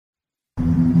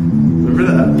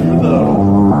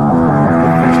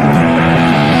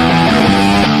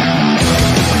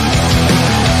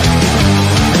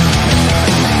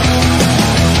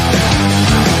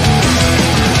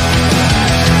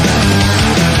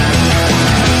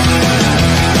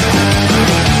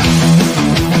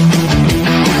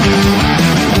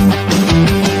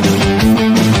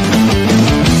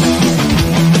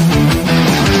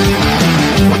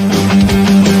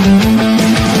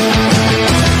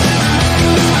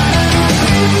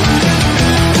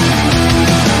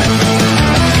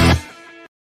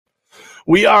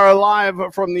We are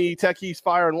live from the Tech East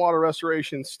Fire and Water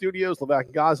Restoration Studios, Levac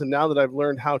and Gaza. Now that I've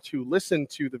learned how to listen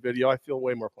to the video, I feel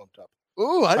way more pumped up.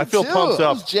 Ooh, I feel pumped up.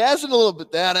 I was jazzing a little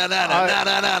bit. Can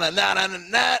I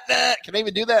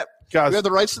even do that? Guys, we have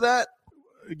the rights to that?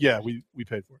 Yeah, we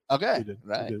paid for it. Okay, we did.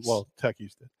 right. We did. Well, Tech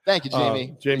East did. Thank you,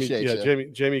 Jamie.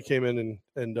 Jamie came in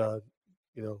and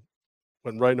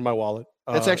went right into my wallet.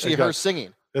 It's actually her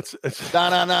singing. It's I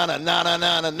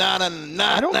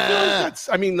don't feel like that's.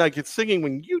 I mean, like it's singing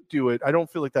when you do it. I don't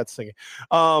feel like that's singing.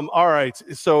 All right,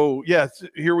 so yeah,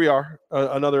 here we are,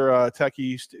 another Tech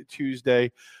East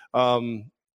Tuesday. So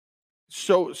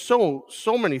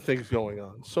many things going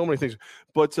on, so many things.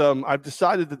 But I've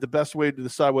decided that the best way to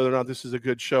decide whether or not this is a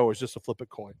good show is just to flip a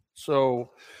coin.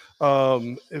 So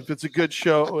if it's a good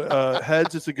show,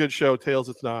 heads, it's a good show. Tails,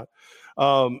 it's not.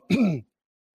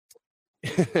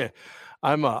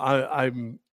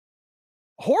 I'm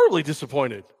horribly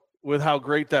disappointed with how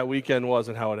great that weekend was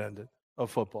and how it ended of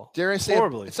football. Dare I say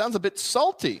horribly? It sounds a bit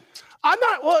salty. I'm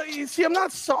not. Well, you see, I'm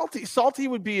not salty. Salty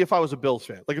would be if I was a Bills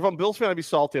fan. Like if I'm a Bills fan, I'd be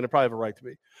salty, and I probably have a right to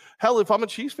be. Hell, if I'm a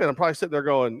Chiefs fan, I'm probably sitting there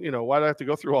going, why do I have to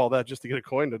go through all that just to get a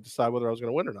coin to decide whether I was going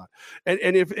to win or not? And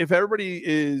if everybody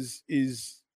is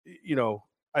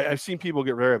I've seen people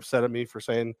get very upset at me for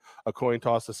saying a coin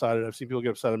toss decided. I've seen people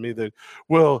get upset at me that,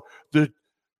 well,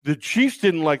 the Chiefs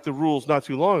didn't like the rules not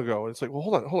too long ago. And it's like, well,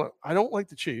 hold on. I don't like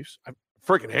the Chiefs. I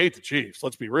freaking hate the Chiefs.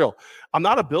 Let's be real. I'm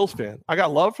not a Bills fan. I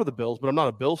got love for the Bills, but I'm not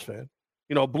a Bills fan.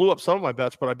 Blew up some of my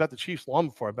bets, but I bet the Chiefs long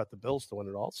before I bet the Bills to win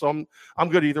it all. So I'm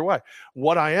good either way.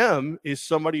 What I am is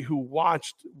somebody who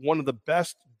watched one of the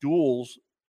best duels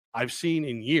I've seen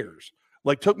in years.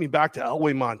 Like took me back to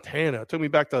Elway, Montana. Took me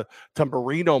back to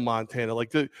Marino, Montana.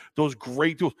 Like those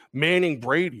great duels, Manning,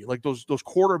 Brady. Like those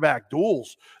quarterback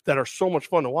duels that are so much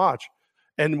fun to watch.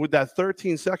 And with that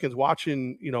 13 seconds,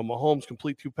 watching Mahomes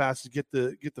complete two passes, get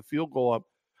the field goal up,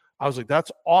 I was like,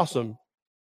 that's awesome.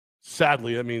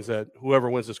 Sadly, that means that whoever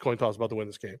wins this coin toss is about to win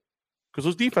this game because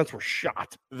those defense were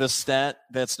shot. The stat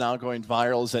that's now going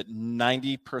viral is that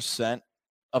 90%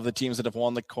 of the teams that have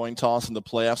won the coin toss in the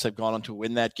playoffs have gone on to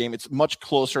win that game. It's much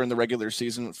closer in the regular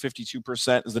season.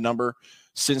 52% is the number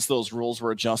since those rules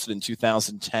were adjusted in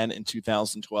 2010 and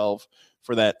 2012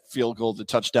 for that field goal to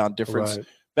touchdown difference. Right.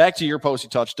 Back to your post you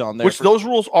touched on there. Which those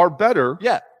rules are better.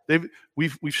 Yeah.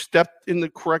 We've stepped in the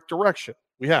correct direction.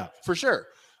 We have. For sure.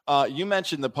 You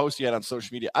mentioned the post you had on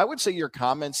social media. I would say your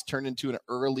comments turned into an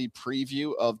early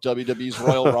preview of WWE's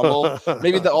Royal Rumble.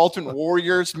 Maybe the Ultimate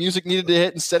Warriors music needed to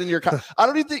hit instead of your I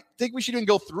don't even think we should even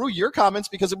go through your comments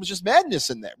because it was just madness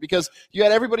in there because you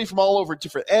had everybody from all over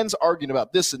different ends arguing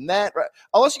about this and that. Right?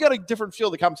 Unless you got a different feel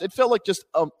of the comments. It felt like just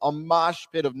a mosh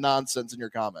pit of nonsense in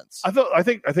your comments. I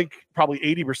think probably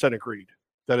 80% agreed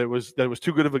that it was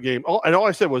too good of a game. All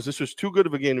I said was this was too good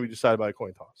of a game to be decided by a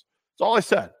coin toss. That's all I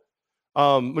said.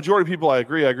 Majority of people, I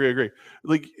agree.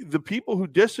 Like the people who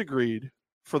disagreed,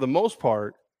 for the most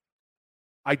part,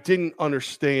 I didn't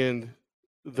understand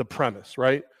the premise,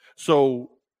 right?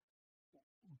 So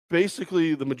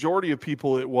basically, the majority of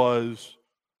people,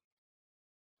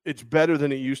 it's better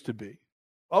than it used to be.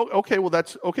 Oh, okay. Well,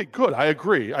 that's okay. Good. I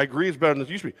agree. It's better than it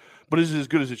used to be. But is it as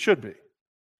good as it should be?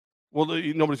 Well,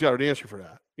 nobody's got an answer for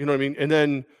that. You know what I mean? And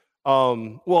then.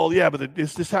 Well, yeah, but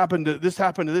this happened to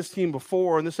this team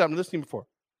before, and this happened to this team before.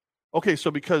 Okay,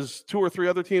 so because 2 or 3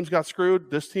 other teams got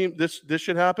screwed, this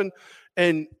should happen.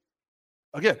 And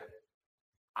again,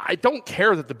 I don't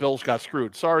care that the Bills got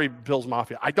screwed. Sorry, Bills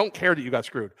Mafia. I don't care that you got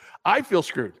screwed. I feel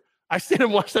screwed. I stayed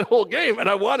and watched that whole game, and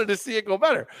I wanted to see it go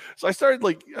better. So I started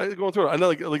going through it. I know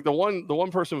like the one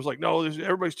person was like, "No,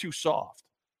 everybody's too soft.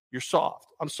 You're soft."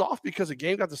 I'm soft because the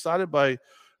game got decided by.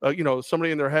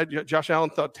 Somebody in their head, Josh Allen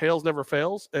thought tails never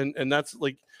fails. And that's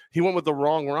like, he went with the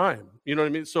wrong rhyme. You know what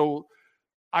I mean? So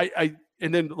and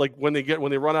then like when they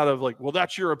run out of like, well,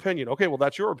 that's your opinion. Okay. Well,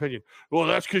 that's your opinion. Well,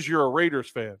 that's because you're a Raiders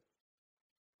fan.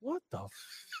 What the,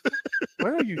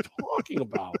 what are you talking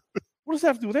about? What does that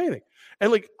have to do with anything?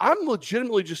 And like, I'm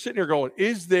legitimately just sitting here going,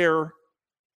 is there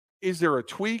a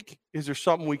tweak? Is there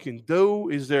something we can do?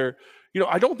 Is there,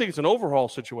 I don't think it's an overhaul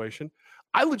situation.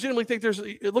 I legitimately think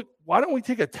look, why don't we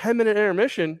take a 10-minute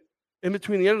intermission in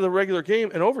between the end of the regular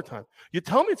game and overtime? You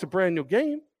tell me it's a brand new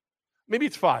game. Maybe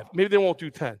it's 5. Maybe they won't do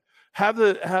 10. Have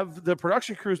the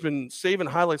production crew's been saving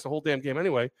highlights the whole damn game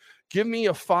anyway. Give me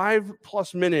a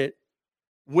 5+ minute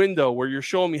window where you're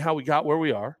showing me how we got where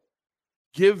we are.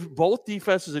 Give both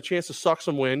defenses a chance to suck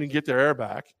some wind and get their air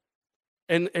back.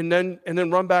 And then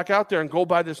run back out there and go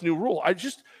by this new rule.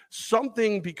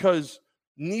 Because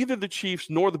neither the Chiefs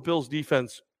nor the Bills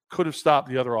defense could have stopped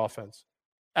the other offense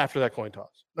after that coin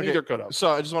toss. Neither could have.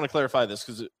 So I just want to clarify this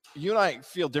because you and I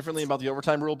feel differently about the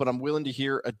overtime rule, but I'm willing to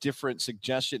hear a different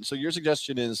suggestion. So your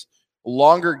suggestion is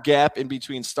longer gap in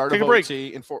between start of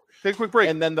OT and take a quick break.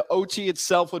 And then the OT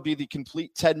itself would be the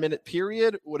complete 10-minute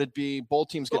period. Would it be both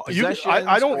teams get possession?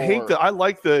 I don't hate that. I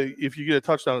like if you get a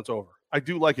touchdown, it's over. I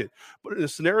do like it. But in a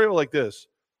scenario like this,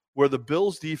 where the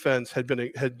Bills defense had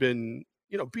been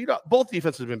beat up, both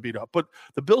defenses have been beat up, but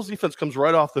the Bills defense comes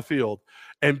right off the field,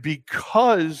 and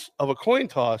because of a coin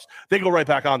toss, they go right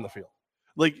back on the field.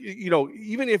 Like,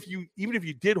 even if you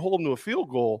did hold them to a field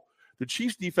goal, the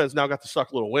Chiefs defense now got to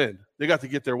suck a little wind. They got to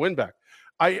get their win back.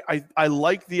 I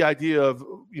like the idea of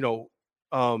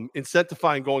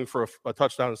incentivizing going for a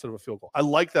touchdown instead of a field goal. I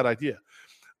like that idea.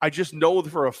 I just know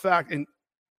for a fact, and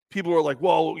people were like,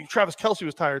 well, Travis Kelce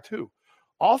was tired too.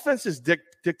 Offenses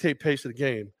dictate pace of the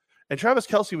game, and Travis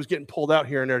Kelce was getting pulled out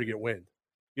here and there to get wind.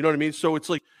 You know what I mean? So it's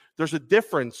like there's a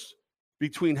difference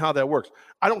between how that works.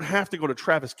 I don't have to go to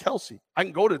Travis Kelce. I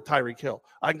can go to Tyreek Hill.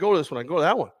 I can go to this one. I can go to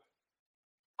that one.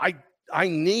 I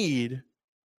need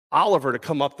Oliver to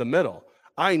come up the middle.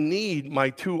 I need my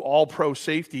 2 all-pro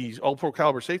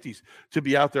caliber safeties to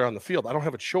be out there on the field. I don't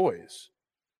have a choice.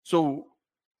 So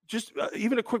just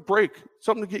even a quick break,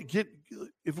 something to get.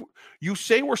 If you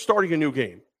say we're starting a new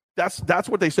game, that's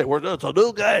what they say. It's a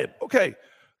new game. Okay,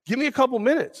 give me a couple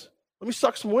minutes. Let me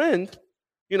suck some wind.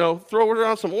 Throw it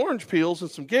on some orange peels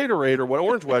and some Gatorade or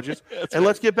orange wedges, and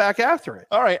let's get back after it.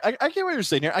 All right, I get what you're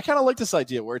saying here. I kind of like this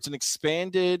idea where it's an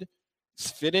expanded.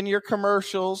 Fit in your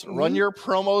commercials, run your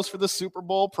promos for the Super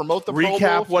Bowl, promote the recap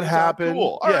Pro Bowl, what happened.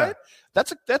 Cool. All right.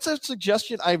 That's a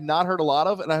suggestion I've not heard a lot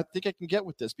of, and I think I can get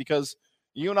with this because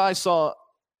you and I saw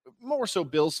more so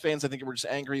Bills fans. I think were just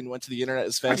angry and went to the internet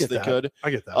as fast as they could.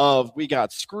 I get that. We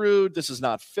got screwed. This is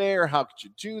not fair. How could you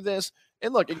do this?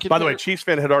 And look, by the way, Chiefs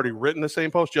fan had already written the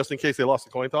same post just in case they lost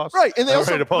the coin toss. Right, and they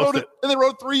also wrote it. And they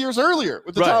wrote 3 years earlier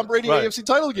with the Tom Brady AFC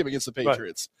title game against the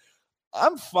Patriots. Right.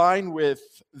 I'm fine with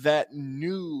that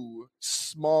new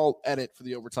small edit for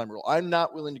the overtime rule. I'm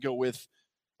not willing to go with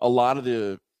a lot of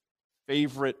the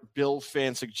favorite Bill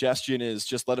fan suggestion is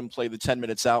just let him play the 10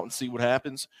 minutes out and see what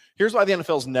happens. Here's why the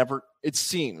NFL's never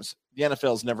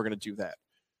going to do that.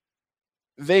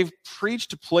 They've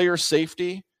preached player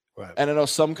safety. Right. And I know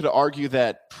some could argue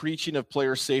that preaching of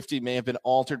player safety may have been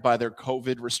altered by their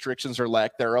COVID restrictions or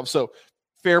lack thereof. So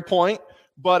fair point.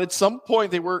 But at some point,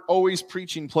 they were always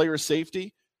preaching player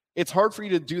safety. It's hard for you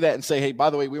to do that and say, hey, by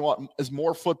the way, we want as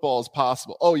more football as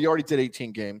possible. Oh, you already did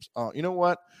 18 games. Oh, you know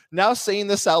what? Now saying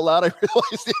this out loud, I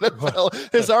realize the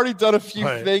NFL has already done a few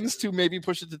things to maybe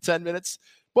push it to 10 minutes.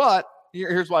 But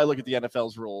here's why I look at the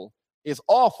NFL's rule. It's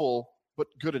awful, but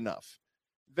good enough.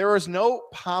 There is no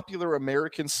popular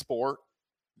American sport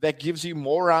that gives you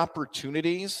more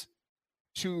opportunities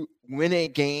to win a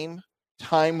game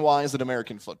time-wise than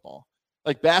American football.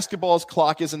 Like basketball's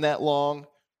clock isn't that long.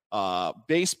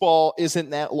 Baseball isn't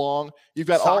that long. You've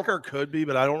got soccer could be,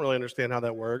 but I don't really understand how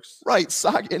that works. Right,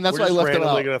 soccer, and that's why I left it out.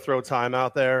 Randomly going to throw time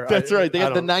out there. That's right. They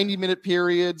have the 90-minute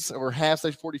periods or half,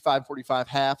 45,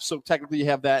 half. So technically, you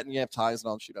have that, and you have ties and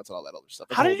all shootouts and all that other stuff.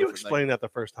 How did you explain that the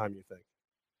first time? You think?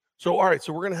 So all right,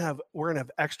 so we're gonna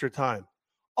have extra time.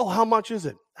 Oh, how much is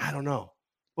it? I don't know.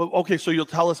 Well, okay, so you'll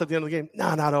tell us at the end of the game?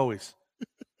 No, not always.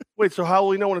 Wait, so how will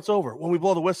we know when it's over? When we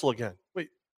blow the whistle again. Wait,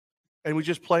 and we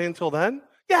just play until then?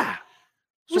 Yeah.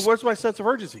 So where's my sense of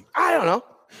urgency? I don't know.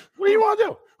 What do you want to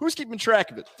do? Who's keeping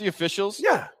track of it? The officials?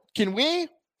 Yeah. Can we?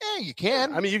 Yeah, you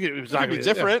can. I mean, it's not going to be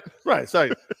different. Yeah. Right. So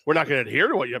we're not going to adhere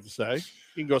to what you have to say.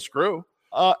 You can go screw.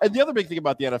 And the other big thing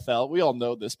about the NFL, we all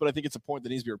know this, but I think it's a point that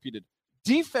needs to be repeated.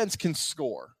 Defense can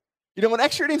score. You know, when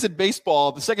extra innings in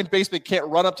baseball, the second baseman can't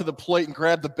run up to the plate and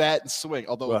grab the bat and swing,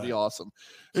 although it would be awesome.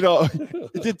 You know,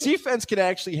 the defense can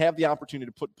actually have the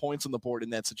opportunity to put points on the board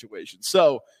in that situation.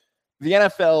 So the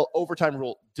NFL overtime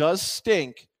rule does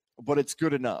stink, but it's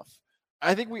good enough.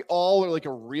 I think we all are like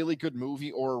a really good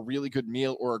movie or a really good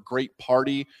meal or a great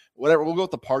party, whatever. We'll go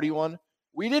with the party one.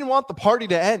 We didn't want the party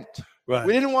to end. Right.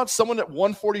 We didn't want someone at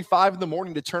 1:45 in the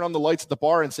morning to turn on the lights at the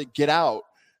bar and say, get out.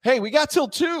 Hey, we got till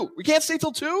 2. We can't stay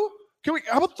till 2?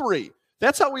 How about 3?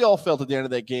 That's how we all felt at the end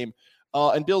of that game.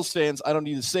 And Bills fans, I don't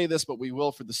need to say this, but we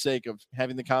will for the sake of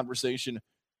having the conversation.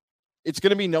 It's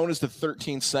going to be known as the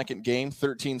 13-second game,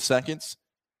 13 seconds.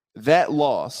 That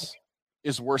loss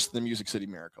is worse than the Music City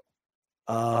Miracle.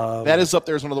 That is up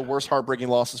there as one of the worst heartbreaking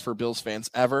losses for Bills fans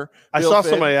ever. I saw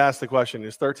somebody ask the question,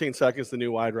 is 13 seconds the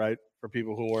new wide right for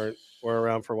people who weren't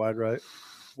around for wide right?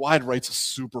 Wide right's a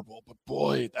Super Bowl, but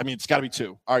boy, I mean, it's got to be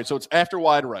 2. All right, so it's after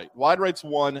wide right. Wide right's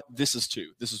 1. This is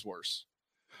 2. This is worse.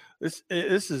 This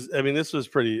was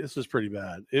pretty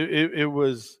bad. It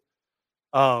was,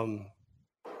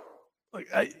 like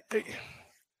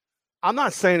I'm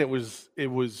not saying it was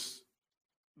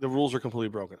the rules are completely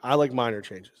broken. I like minor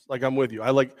changes. Like, I'm with you.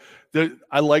 I like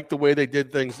the way they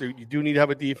did things. You do need to have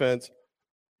a defense,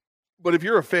 but if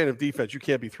you're a fan of defense, you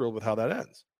can't be thrilled with how that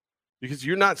ends, because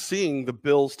you're not seeing the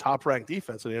Bills' top-ranked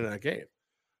defense at the end of that game.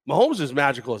 Mahomes is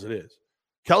magical as it is.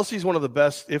 Kelsey's one of the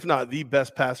best, if not the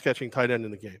best, pass-catching tight end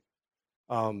in the game.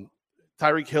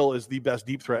 Tyreek Hill is the best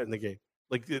deep threat in the game.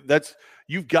 Like,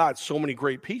 you've got so many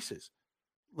great pieces.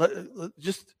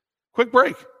 Just quick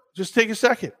break. Just take a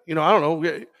second. I don't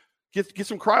know. Get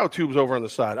some cryo tubes over on the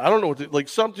side. I don't know what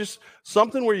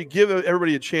something where you give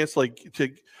everybody a chance, like,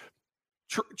 to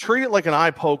treat it like an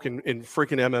eye poke in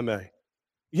freaking MMA.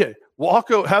 Yeah,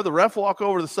 have the ref walk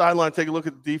over to the sideline, take a look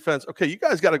at the defense. Okay, you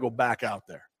guys got to go back out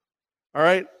there. All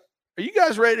right, are you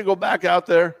guys ready to go back out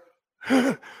there?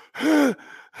 Hey,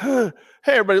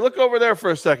 everybody, look over there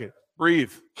for a second.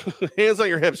 Breathe. Hands on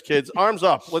your hips, kids. Arms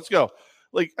up. Let's go.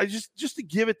 Like, I just to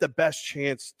give it the best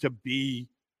chance to be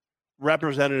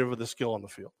representative of the skill on the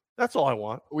field. That's all I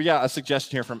want. We got a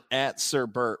suggestion here from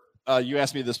 @SirBert. You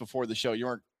asked me this before the show. You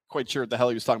weren't quite sure what the hell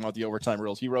he was talking about, the overtime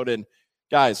rules. He wrote in,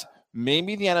 guys,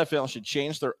 maybe the NFL should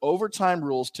change their overtime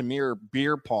rules to mirror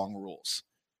beer pong rules.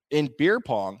 In beer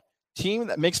pong, team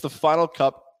that makes the final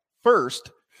cup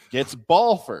first gets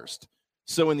ball first.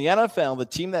 So in the NFL, the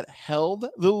team that held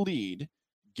the lead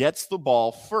gets the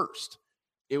ball first.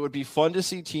 It would be fun to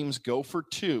see teams go for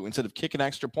 2 instead of kick an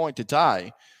extra point to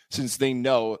tie, since they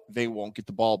know they won't get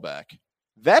the ball back.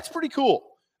 That's pretty cool.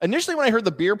 Initially, when I heard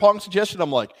the beer pong suggestion, I'm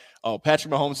like, oh,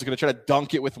 Patrick Mahomes is going to try to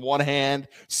dunk it with one hand.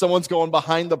 Someone's going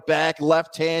behind the back,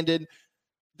 left-handed.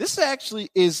 This actually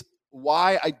is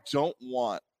why I don't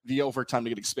want the overtime to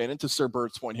get expanded, to Sir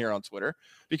Bird's point here on Twitter,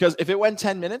 because if it went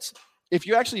 10 minutes, if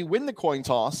you actually win the coin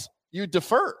toss, you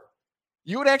defer.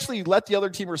 You would actually let the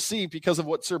other team receive because of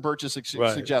what Sir Birch just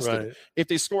suggested. Right. If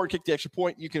they score and kick the extra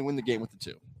point, you can win the game with the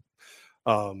 2.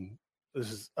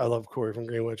 I love Corey from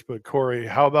Greenwich, but Corey,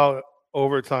 how about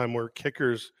overtime where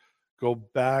kickers go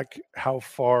back? How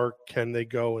far can they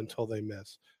go until they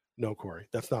miss? No, Corey,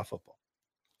 that's not football.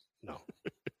 No.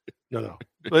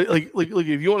 Like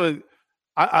if you want to,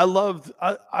 I love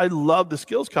the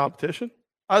skills competition.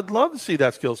 I'd love to see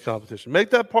that skills competition.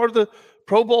 Make that part of the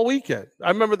Pro Bowl weekend. I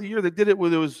remember the year they did it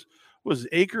with it was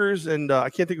Akers and I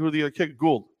can't think of who the other kicker,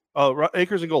 Gould.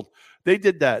 Akers and Gould. They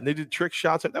did that and they did trick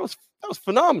shots. That was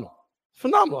phenomenal.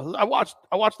 Phenomenal. I watched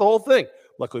the whole thing.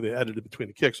 Luckily they edited between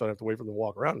the kicks, so I don't have to wait for them to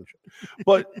walk around and shit.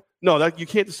 But no, that you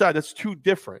can't decide. That's too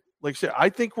different. Like I said, I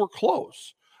think we're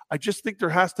close. I just think there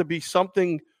has to be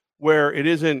something where it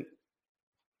isn't.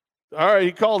 All right,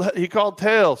 he called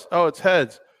tails. Oh, it's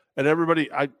heads. And everybody,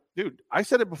 I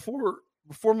said it before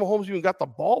Mahomes even got the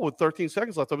ball with 13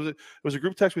 seconds left. It was a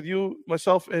group text with you,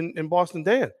 myself, and Boston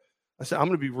Dan. I said, I'm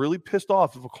going to be really pissed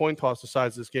off if a coin toss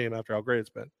decides this game after how great it's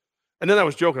been. And then I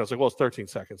was joking. I was like, well, it's 13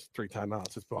 seconds, 3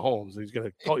 timeouts. It's Mahomes. He's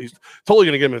totally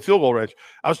going to get him in field goal range.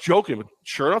 I was joking, but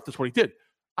sure enough, that's what he did.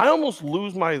 I almost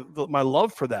lose my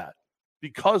love for that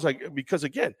because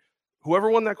again, whoever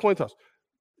won that coin toss,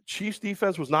 Chiefs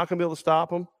defense was not going to be able to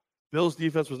stop him. Bills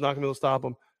defense was not going to be able to stop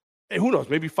him. And who knows,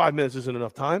 maybe 5 minutes isn't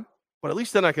enough time, but at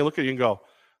least then I can look at you and go,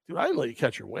 dude, I didn't let you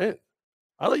catch your win.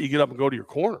 I let you get up and go to your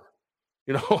corner.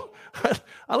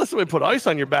 I let somebody put ice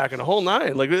on your back and the whole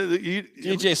nine. Like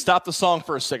DJ, stop the song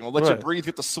for a second. We'll let you breathe,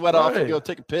 get the sweat off, and go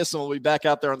take a piss, and we'll be back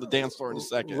out there on the dance floor in a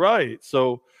second. Right.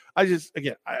 So I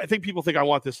think people think I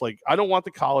want this. Like, I don't want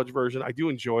the college version. I do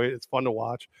enjoy it. It's fun to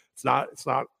watch. It's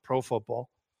not pro football.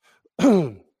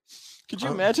 Could you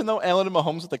imagine though, Allen and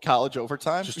Mahomes at the college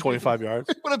overtime? Just 25 yards.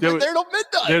 It would have been there till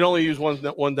midnight. They'd only use one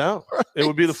down. Right. It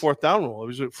would be the 4th down rule. It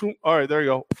was all right. There you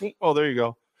go. Oh, there you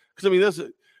go. Because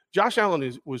Josh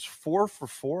Allen was 4 for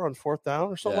 4 on 4th down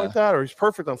or something like that, or he's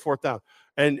perfect on 4th down,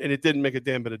 and it didn't make a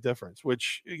damn bit of difference.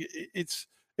 Which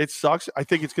it sucks. I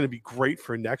think it's going to be great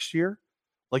for next year.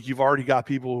 Like, you've already got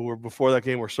people who were before that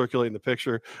game were circulating the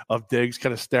picture of Diggs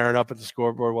kind of staring up at the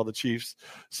scoreboard while the Chiefs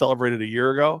celebrated a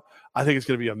year ago. I think it's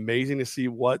going to be amazing to see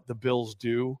what the Bills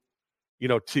do,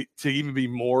 to even be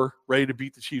more ready to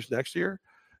beat the Chiefs next year.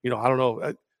 I don't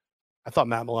know. I thought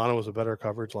Matt Milano was a better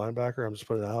coverage linebacker. I'm just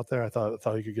putting it out there. I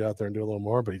thought he could get out there and do a little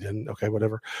more, but he didn't. Okay,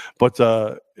 whatever. But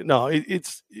no,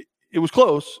 it was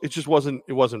close. It just wasn't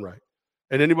right.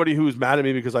 And anybody who was mad at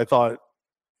me because I thought,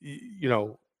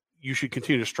 you should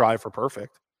continue to strive for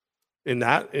perfect in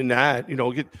that,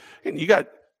 you got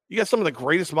some of the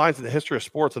greatest minds in the history of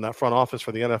sports in that front office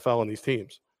for the NFL and these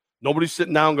teams. Nobody's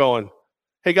sitting down going,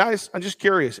 hey guys, I'm just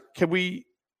curious. Can we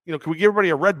give everybody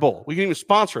a Red Bull? We can even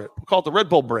sponsor it. We'll call it the Red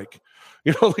Bull break.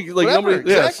 Nobody,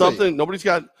 exactly. something. Nobody's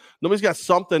got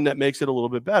something that makes it a little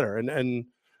bit better. And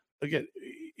again,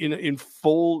 in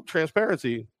full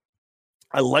transparency,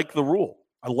 I like the rule.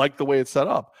 I like the way it's set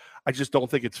up. I just don't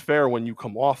think it's fair when you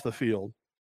come off the field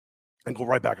and go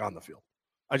right back on the field.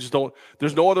 I just don't.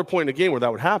 There's no other point in the game where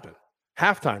that would happen.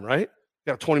 Halftime, right? You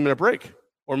got a 20-minute break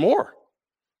or more.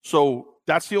 So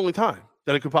that's the only time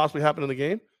that it could possibly happen in the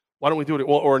game. Why don't we do it?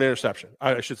 Well, or an interception.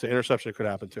 I should say interception could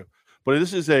happen too. But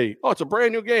this is it's a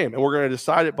brand new game, and we're going to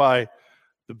decide it by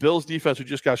the Bills defense who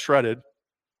just got shredded,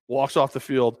 walks off the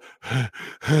field.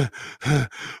 All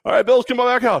right, Bills, come on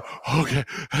back out. Okay.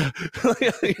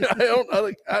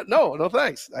 No,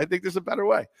 thanks. I think there's a better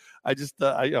way. I just,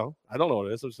 I don't know what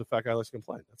it is. It's just the fact I like to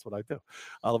complain. That's what I do.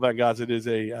 Levant Gods, it is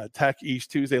a Tech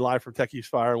East Tuesday live from Tech East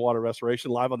Fire and Water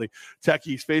Restoration, live on the Tech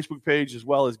East Facebook page as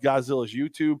well as Godzilla's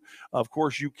YouTube. Of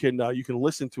course, you can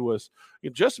listen to us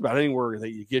just about anywhere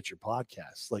that you get your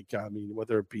podcasts.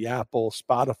 Whether it be Apple,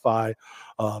 Spotify,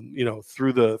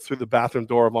 through the bathroom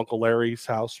door of Uncle Larry's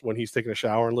house when he's taking a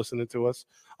shower and listening to us.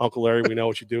 Uncle Larry, we know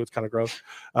what you do. It's kind of gross.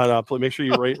 Make sure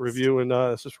you rate, review,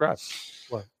 and subscribe.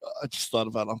 What? I just thought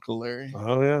about Uncle Larry.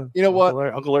 Oh, yeah. You know what?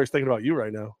 Uncle Larry's thinking about you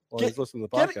right now while he's listening to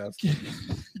the podcast.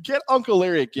 Get Uncle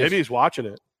Larry a gift. Maybe he's watching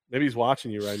it. Maybe he's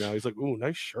watching you right now. He's like, ooh,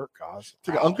 nice shirt, Cos.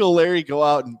 Uncle Larry go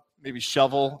out and maybe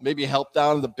shovel, maybe help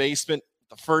down in the basement,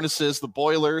 the furnaces, the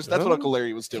boilers. That's what Uncle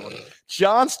Larry was doing.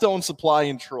 Johnstone Supply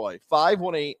in Troy,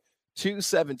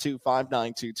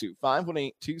 518-272-5922.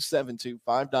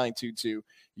 518-272-5922.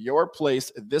 Your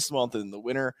place this month in the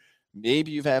winter.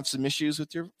 Maybe you've had some issues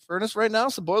with your furnace right now,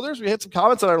 some boilers. We had some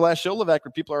comments on our last show, Levac,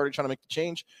 where people are already trying to make the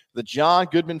change. The John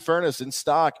Goodman furnace in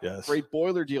stock. Yes. Great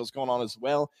boiler deals going on as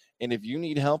well. And if you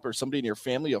need help or somebody in your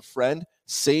family, a friend,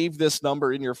 save this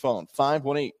number in your phone,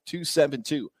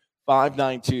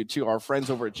 518-272-5922. Our friends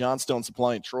over at Johnstone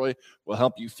Supply in Troy will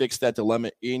help you fix that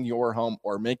dilemma in your home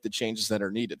or make the changes that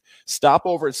are needed. Stop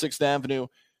over at 6th Avenue.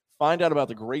 Find out about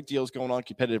the great deals going on,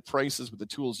 competitive prices with the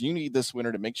tools you need this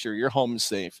winter to make sure your home is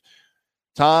safe.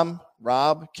 Tom,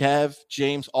 Rob, Kev,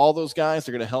 James, all those guys,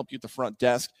 they're going to help you at the front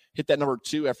desk. Hit that number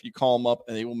 2 after you call them up,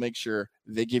 and they will make sure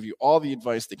they give you all the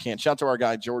advice they can. Shout out to our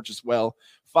guy, George, as well.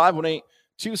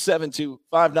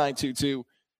 518-272-5922.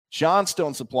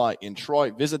 Johnstone Supply in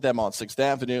Troy. Visit them on 6th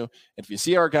Avenue. And if you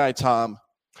see our guy, Tom,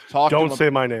 don't say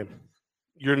my name.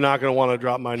 You're not going to want to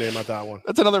drop my name at that one.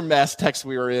 That's another mass text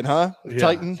we were in, huh? Yeah.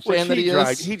 Titan fan that he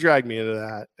is. He dragged me into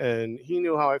that, and he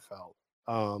knew how I felt.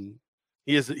 I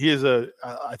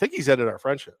think he's ended our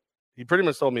friendship. He pretty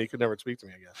much told me he could never speak to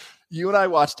me again. You and I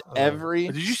watched every.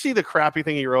 Did you see the crappy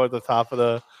thing he wrote at the top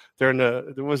of during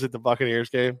the Buccaneers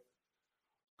game?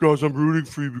 Guys, I'm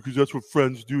rooting for you because that's what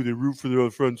friends do. They root for their other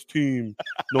friend's team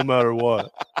no matter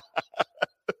what.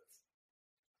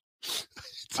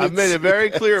 I've made it very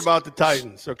clear about the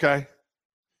Titans, okay?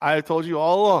 I have told you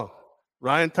all along,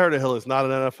 Ryan Tannehill is not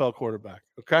an NFL quarterback,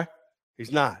 okay?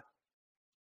 He's not.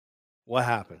 What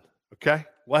happened, okay?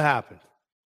 What happened?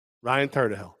 Ryan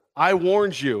Tannehill. I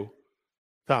warned you,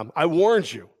 Tom. I warned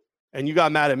you, and you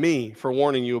got mad at me for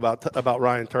warning you about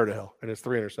Ryan Tannehill and his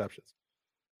 3 interceptions.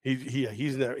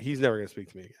 He's never going to speak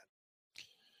to me again.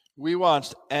 We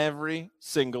watched every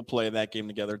single play of that game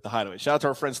together at the Hideaway. Shout out to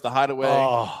our friends at the Hideaway.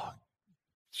 Oh,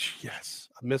 yes.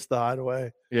 I missed the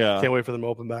Hideaway. Yeah. Can't wait for them to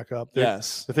open back up.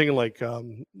 Yes. They're thinking like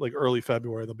early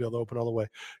February they'll be able to open all the way.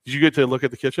 Did you get to look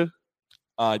at the kitchen?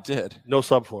 I did. No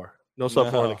subfloor. No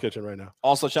subfloor in the kitchen right now.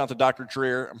 Also, shout out to Dr.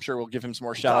 Dreer. I'm sure we'll give him some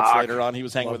more shout outs later on. He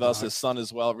was hanging with us, his son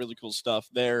as well. Really cool stuff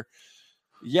there.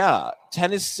 Yeah.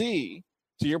 Tennessee,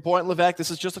 to your point, Levac,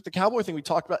 this is just like the Cowboy thing we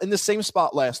talked about in the same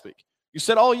spot last week. You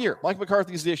said all year, Mike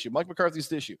McCarthy's the issue. Mike McCarthy's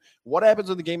the issue. What happens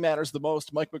when the game matters the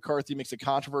most? Mike McCarthy makes a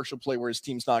controversial play where his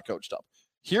team's not coached up.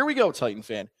 Here we go, Titan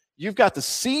fan. You've got the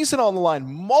season on the line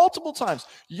multiple times.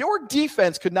 Your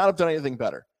defense could not have done anything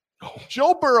better.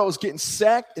 Joe Burrow is getting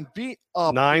sacked and beat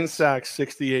up. 9 sacks,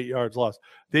 68 yards lost.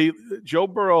 Joe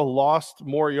Burrow lost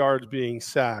more yards being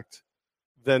sacked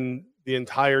than the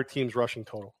entire team's rushing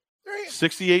total.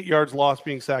 68 yards lost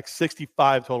being sacked,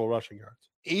 65 total rushing yards.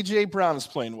 A.J. Brown is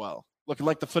playing well. looking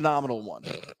like the phenomenal one.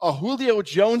 A Julio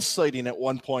Jones sighting at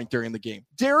one point during the game.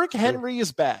 Derrick Henry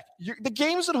is back. The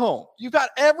game's at home. You've got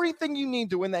everything you need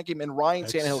to win that game, and Ryan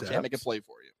Tannehill can't make a play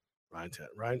for you. Ryan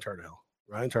Tannehill.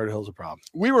 Ryan Tannehill's a problem.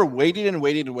 We were waiting and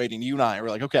waiting and waiting. You and I were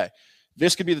like, okay,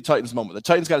 this could be the Titans' moment. The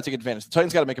Titans got to take advantage. The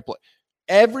Titans got to make a play.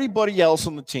 Everybody else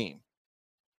on the team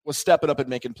was stepping up and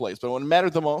making plays. But when it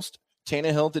mattered the most,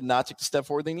 Tannehill did not take the step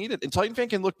forward they needed. And Titan fan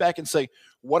can look back and say,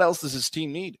 what else does his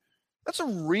team need? That's a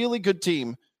really good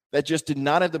team that just did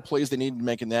not have the plays they needed to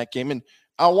make in that game. And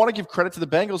I want to give credit to the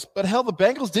Bengals, but hell, the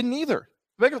Bengals didn't either.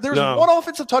 There was one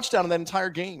offensive touchdown in that entire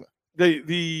game.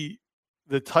 The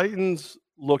Titans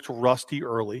looked rusty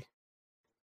early.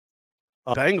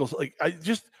 Bengals,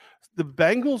 the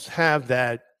Bengals have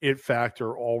that it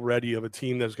factor already of a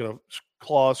team that's going to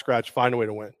claw, scratch, find a way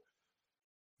to win.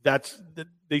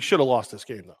 They should have lost this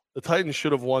game though. The Titans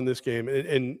should have won this game.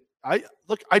 And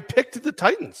I picked the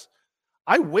Titans.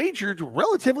 I wagered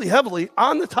relatively heavily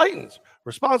on the Titans,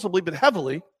 responsibly but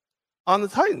heavily on the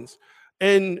Titans,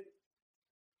 and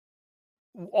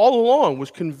all along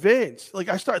was convinced.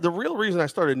 The real reason I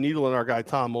started needling our guy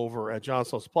Tom over at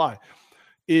Johnstone Supply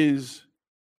is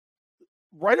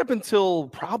right up until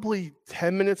probably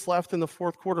 10 minutes left in the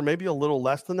fourth quarter, maybe a little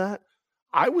less than that.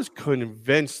 I was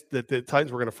convinced that the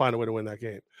Titans were going to find a way to win that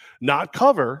game. Not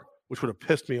cover, which would have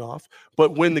pissed me off,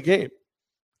 but win the game.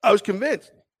 I was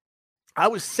convinced. I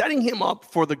was setting him up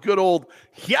for the good old,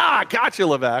 yeah, gotcha,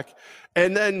 Levac.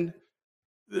 And then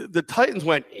the Titans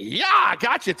went, yeah,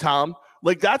 gotcha, Tom.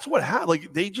 That's what happened.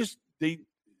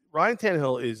 Ryan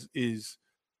Tannehill is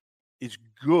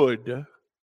good.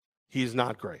 He's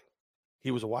not great.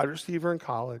 He was a wide receiver in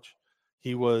college.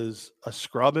 He was a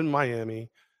scrub in Miami.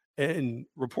 And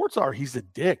reports are he's a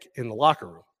dick in the locker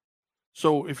room.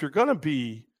 So if you're going to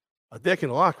be a dick in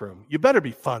the locker room, you better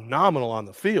be phenomenal on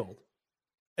the field.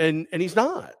 And he's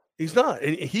not. He's not.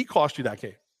 And he cost you that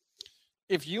game.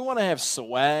 If you want to have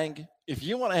swag, if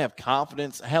you want to have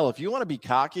confidence, hell, if you want to be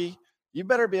cocky, you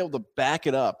better be able to back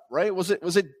it up, right? Was it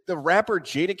the rapper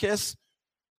Jadakiss?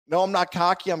 No, I'm not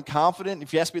cocky. I'm confident.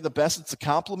 If you ask me the best, it's a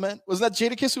compliment. Was that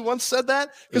Jadakiss who once said that?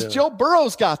 Because Joe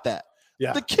Burrow's got that.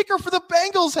 Yeah. The kicker for the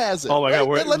Bengals has it. Oh my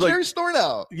God. That legendary story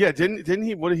now. Yeah. Didn't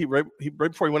he, what did he, right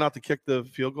before he went out to kick the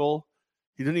field goal,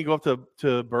 didn't he go up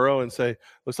to Burrow and say,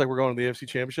 looks like we're going to the AFC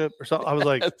Championship or something? I was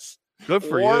like, good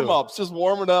for you. Warm-ups, just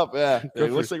warming up. Yeah.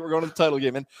 It looks like we're going to the title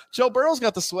game. And Joe Burrow's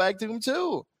got the swag to him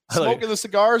too. Smoking the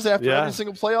cigars after every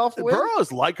single playoff win. Burrow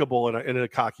is likable in a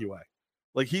cocky way.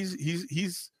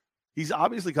 He's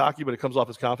obviously cocky, but it comes off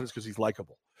his confidence because he's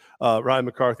likable. Ryan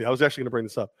McCarthy. I was actually going to bring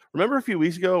this up. Remember a few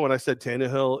weeks ago when I said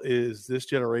Tannehill is this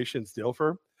generation's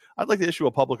Dilfer? I'd like to issue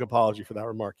a public apology for that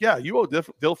remark. Yeah, you owe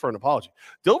Dilfer an apology.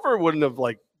 Dilfer wouldn't have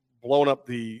blown up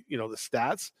the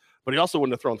stats, but he also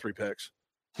wouldn't have thrown 3 picks.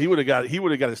 He would have got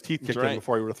his teeth kicked in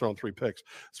before he would have thrown 3 picks.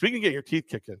 Speaking of getting your teeth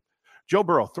kicked in, Joe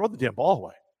Burrow, throw the damn ball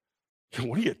away.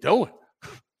 What are you doing?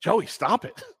 Joey, stop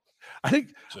it. I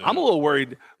think I'm a little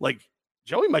worried.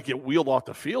 Joey might get wheeled off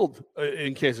the field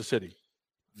in Kansas City.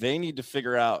 They need to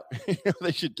figure out what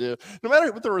they should do. No matter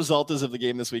what the result is of the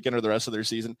game this weekend or the rest of their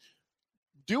season,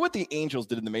 do what the Angels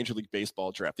did in the Major League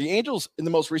Baseball draft. The Angels, in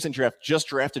the most recent draft, just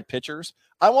drafted pitchers.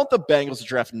 I want the Bengals to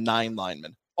draft 9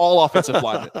 linemen, all offensive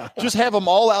linemen. Just have them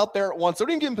all out there at once. Don't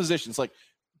even give them positions.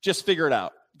 Just figure it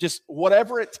out. Just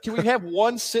whatever can we have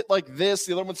one sit like this,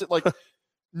 the other one sit like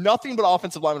nothing but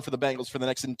offensive linemen for the Bengals for the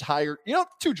next entire,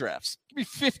 2 drafts. Give me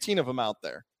 15 of them out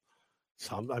there.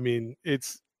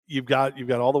 You've got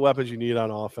all the weapons you need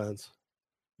on offense.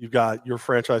 You've got your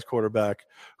franchise quarterback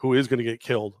who is going to get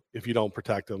killed if you don't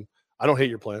protect him. I don't hate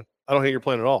your plan. I don't hate your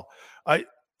plan at all. Let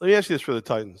me ask you this for the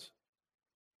Titans.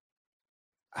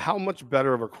 How much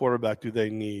better of a quarterback do they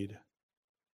need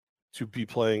to be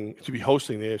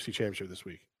hosting the AFC Championship this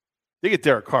week? They get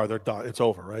Derek Carr, they're done. It's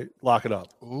over, right? Lock it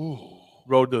up. Ooh.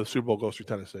 Road to the Super Bowl goes through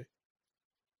Tennessee.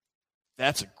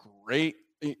 That's a great.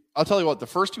 I'll tell you what, the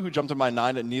first 2 who jumped in my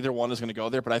mind, and neither one is going to go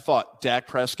there, but I thought Dak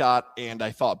Prescott and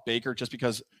I thought Baker, just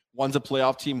because one's a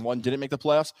playoff team, one didn't make the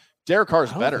playoffs. Derek Carr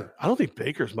is better. I don't think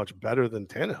Baker's much better than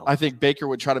Tannehill. I think Baker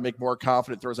would try to make more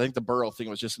confident throws. I think the Burrow thing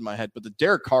was just in my head, but the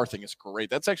Derek Carr thing is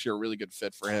great. That's actually a really good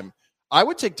fit for him. I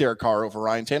would take Derek Carr over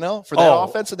Ryan Tannehill for that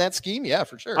offense and that scheme. Yeah,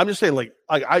 for sure. I'm just saying,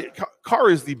 Carr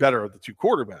is the better of the 2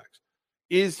 quarterbacks.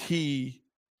 Is he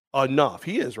enough?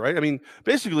 He is, right? I mean,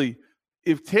 basically,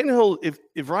 if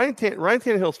Ryan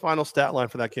Tannehill's final stat line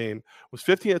for that game was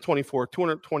 15 of 24,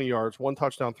 220 yards, 1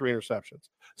 touchdown, 3 interceptions,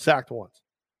 sacked once.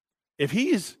 If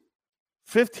he's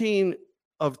 15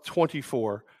 of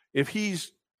 24, if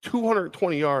he's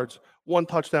 220 yards, 1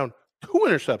 touchdown, 2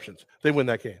 interceptions, they win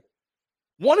that game.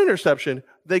 One interception,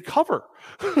 they cover.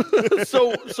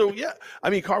 so yeah, I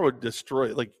mean, Carr would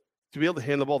destroy, like, to be able to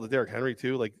hand the ball to Derrick Henry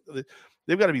too. Like,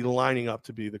 they've got to be lining up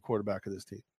to be the quarterback of this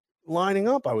team. Lining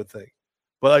up, I would think.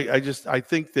 But I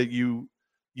think that you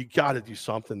got to do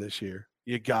something this year.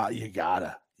 You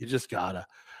just gotta.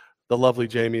 The lovely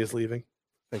Jamie is leaving.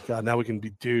 Thank God. Now we can be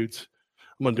dudes.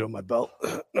 I'm undoing my belt.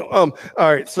 No, all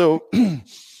right. So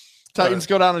Titans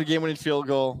go down on a game-winning field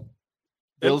goal.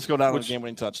 Bills go down on a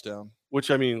game-winning touchdown.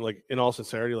 Which, I mean, like, in all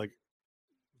sincerity, like,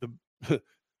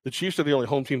 the Chiefs are the only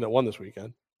home team that won this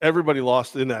weekend. Everybody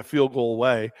lost in that field goal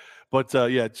way. But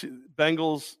yeah,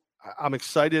 Bengals. I'm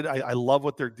excited. I love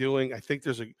what they're doing. I think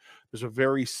there's a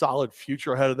very solid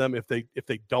future ahead of them if they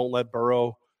don't let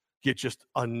Burrow get just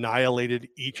annihilated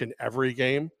each and every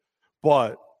game.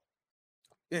 But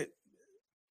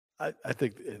I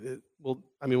think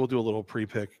we'll do a little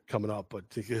pre-pick coming up, but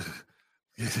a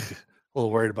little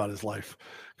worried about his life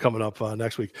coming up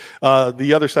next week.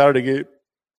 The other Saturday game,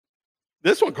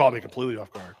 this one caught me completely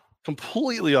off guard.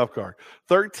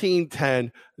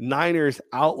 13-10. Niners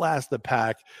outlast the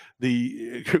pack.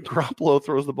 The Garoppolo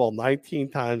throws the ball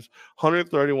 19 times,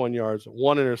 131 yards,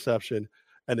 1 interception,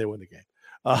 and they win the game.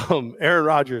 Aaron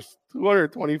Rodgers,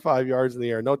 225 yards in the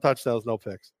air, no touchdowns, no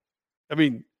picks. I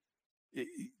mean,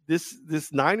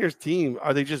 this Niners team,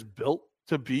 are they just built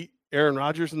to beat Aaron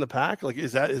Rodgers in the pack? Like,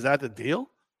 is that the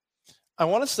deal? I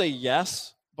want to say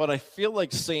yes, but I feel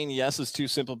like saying yes is too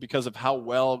simple because of how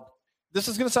well. This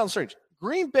is going to sound strange.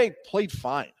 Green Bay played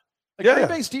fine. Green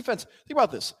Bay's defense, think about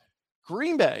this.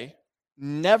 Green Bay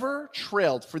never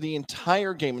trailed for the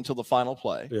entire game until the final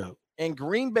play. Yeah. And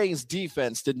Green Bay's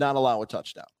defense did not allow a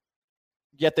touchdown.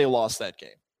 Yet they lost that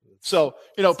game. So,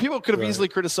 people could have easily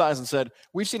criticized and said,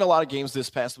 we've seen a lot of games this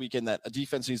past weekend that a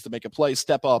defense needs to make a play,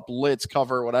 step up, blitz,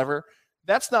 cover, whatever.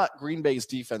 That's not Green Bay's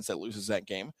defense that loses that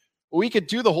game. We could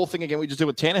do the whole thing again we just did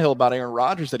with Tannehill about Aaron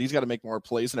Rodgers, that he's got to make more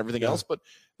plays and everything else. But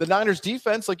the Niners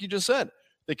defense, like you just said,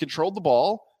 they controlled the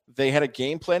ball. They had a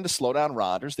game plan to slow down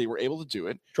Rodgers. They were able to do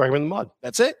it. Drag him in the mud.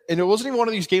 That's it. And it wasn't even one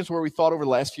of these games where we thought over the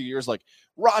last few years, like,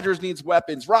 Rodgers needs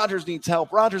weapons. Rodgers needs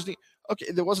help. Okay,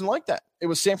 it wasn't like that. It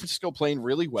was San Francisco playing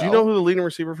really well. Do you know who the leading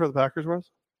receiver for the Packers was?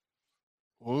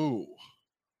 Ooh.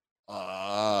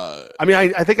 I mean,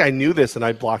 I think I knew this and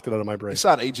I blocked it out of my brain. It's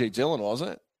not A.J. Dillon, was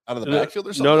it? Out of the backfield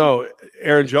or something? No.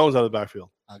 Aaron Jones out of the backfield.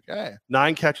 Okay.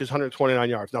 9 catches, 129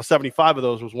 yards. Now, 75 of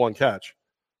those was one catch.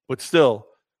 But still,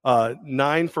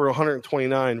 9 for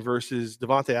 129 versus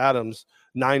Devontae Adams,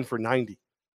 9 for 90.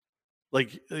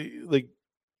 Like,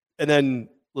 and then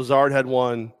Lazard had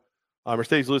one.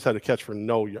 Mercedes Lewis had a catch for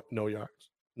no yards.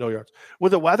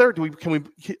 With the weather,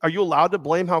 are you allowed to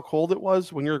blame how cold it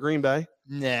was when you're Green Bay?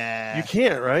 Nah. You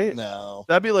can't, right? No.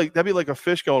 That'd be like a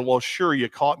fish going, well, sure, you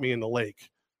caught me in the lake,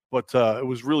 but it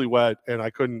was really wet and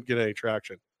I couldn't get any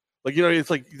traction. Like, it's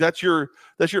like that's your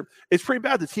it's pretty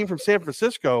bad. The team from San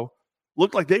Francisco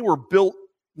looked like they were built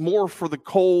more for the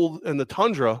cold and the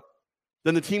tundra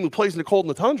than the team who plays in the cold and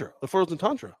the tundra, the frozen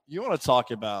tundra. You want to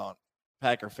talk about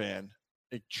Packer fan,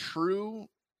 a true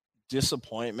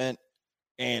disappointment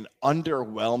and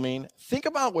underwhelming. Think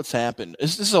about what's happened.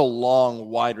 This is a long,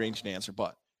 wide-ranging answer,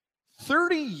 but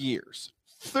 30 years,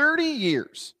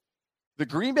 the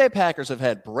Green Bay Packers have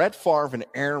had Brett Favre and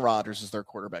Aaron Rodgers as their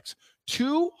quarterbacks.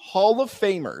 2 Hall of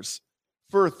Famers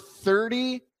for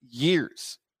 30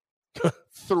 years.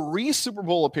 3 Super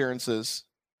Bowl appearances,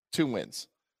 2 wins.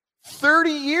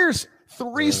 30 years,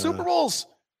 3 Super Bowls.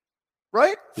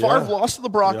 Right? Yeah. Favre lost to the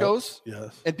Broncos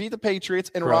and beat the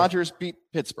Patriots, and Rodgers beat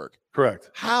Pittsburgh. Correct.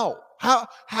 How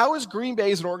has Green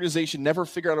Bay as an organization never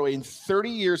figured out a way in 30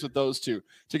 years with those two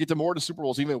to get to more to Super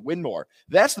Bowls, even win more?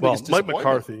 That's the biggest disappointment. Mike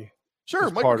McCarthy. Sure,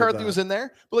 Mike McCarthy was in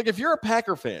there. But, like, if you're a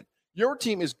Packer fan, your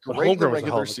team is great in the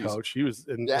regular season. Coach. He was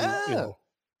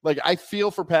Like, I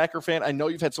feel for Packer fan. I know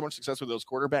you've had so much success with those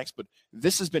quarterbacks, but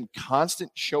this has been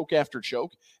constant choke after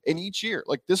choke. And each year,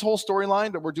 like, this whole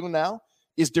storyline that we're doing now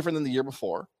is different than the year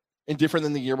before and different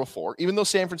than the year before. Even though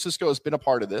San Francisco has been a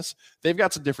part of this, they've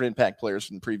got some different impact players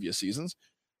from previous seasons.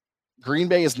 Green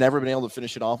Bay has never been able to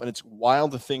finish it off, and it's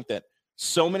wild to think that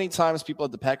so many times people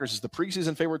had the Packers as the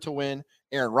preseason favorite to win.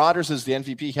 Aaron Rodgers is the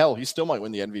MVP. Hell, he still might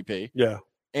win the MVP. Yeah.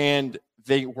 And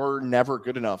they were never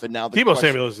good enough. And now Deebo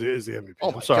Samuel is the MVP.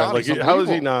 Oh, I'm sorry. God, like, how is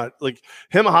he not? Like,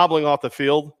 him hobbling off the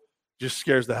field just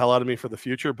scares the hell out of me for the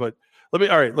future. But let me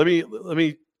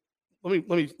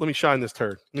shine this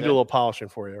turd. Let me do a little polishing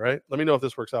for you, right? Let me know if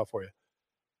this works out for you.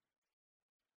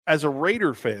 As a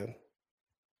Raider fan,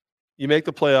 you make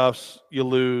the playoffs, you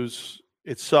lose,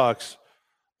 it sucks.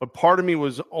 But part of me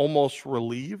was almost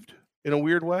relieved in a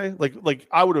weird way. Like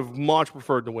I would have much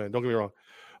preferred to win. Don't get me wrong.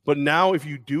 But now if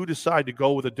you do decide to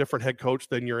go with a different head coach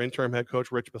than your interim head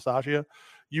coach, Rich Bisaccia,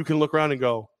 you can look around and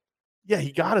go, yeah,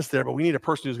 he got us there, but we need a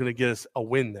person who's going to get us a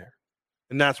win there.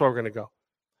 And that's where we're going to go.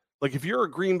 Like, if you're a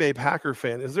Green Bay Packer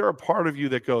fan, is there a part of you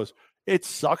that goes, it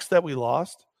sucks that we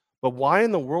lost, but why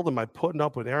in the world am I putting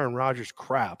up with Aaron Rodgers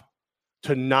crap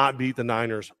to not beat the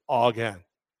Niners all again?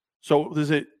 So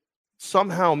does it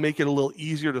somehow make it a little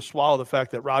easier to swallow the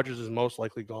fact that Rodgers is most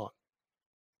likely gone?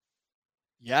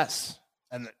 Yes.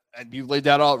 And you laid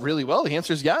that out really well. The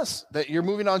answer is yes. That you're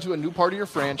moving on to a new part of your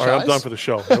franchise. All right, I'm done for the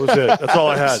show. That was it. That's all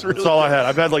I had. Really That's all I had.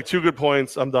 I've had like 2 good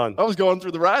points. I'm done. I was going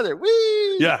through the ride there.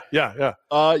 Whee! Yeah. Yeah,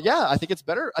 I think it's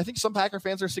better. I think some Packer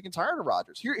fans are sick and tired of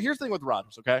Rodgers. Here's the thing with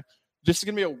Rodgers, okay? This is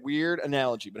going to be a weird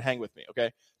analogy, but hang with me,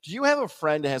 okay? Do you have a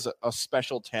friend that has a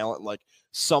special talent, like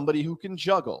somebody who can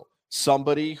juggle,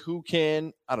 somebody who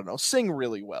can, I don't know, sing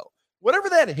really well? Whatever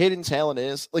that hidden talent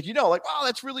is, like, like, wow,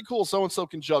 that's really cool. So-and-so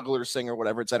can juggle or sing or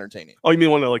whatever. It's entertaining. Oh, you mean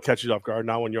one that like catches you off guard,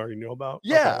 not one you already knew about?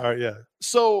 Yeah. Okay. All right, yeah.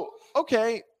 So,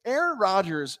 okay, Aaron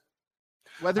Rodgers,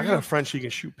 I got a friend, she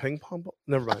can shoot ping pong.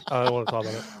 Never mind. I don't want to talk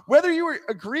about it. Whether you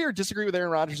agree or disagree with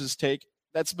Aaron Rodgers' take,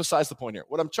 that's besides the point here.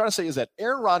 What I'm trying to say is that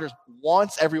Aaron Rodgers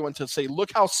wants everyone to say, look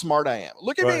how smart I am.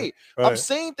 Look at me. Right. I'm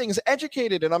saying things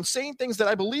educated, and I'm saying things that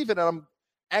I believe in, and I'm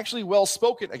actually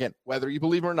well-spoken. Again, whether you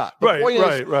believe it or not. The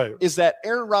point is that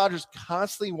Aaron Rodgers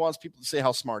constantly wants people to say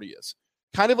how smart he is.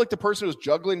 Kind of like the person who's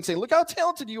juggling and saying, look how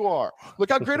talented you are. Look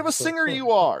how great of a singer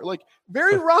you are. Like,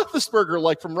 very Roethlisberger,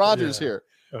 like from Rodgers here.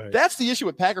 Right. That's the issue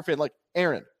with Packer fan. Like,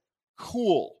 Aaron,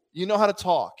 cool. You know how to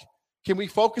talk. Can we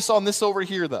focus on this over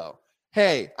here, though?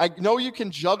 Hey, I know you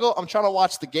can juggle. I'm trying to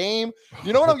watch the game.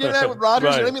 You know what I'm getting at with Rodgers?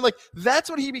 Right. You know what I mean? Like, that's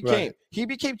what he became. Right. He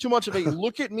became too much of a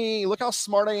look at me, look how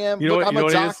smart I am. Look, I'm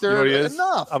a doctor.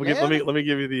 Enough. Let me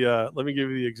give you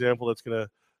the example that's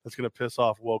gonna piss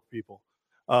off woke people.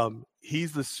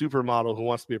 He's the supermodel who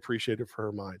wants to be appreciated for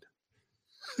her mind.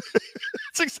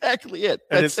 That's exactly it.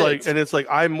 And it's like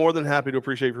I'm more than happy to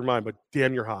appreciate your mind, but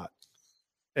damn, you're hot.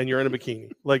 And you're in a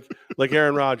bikini, like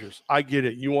Aaron Rodgers. I get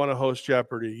it. You want to host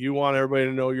Jeopardy. You want everybody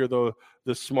to know you're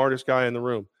the smartest guy in the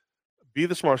room. Be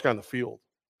the smartest guy on the field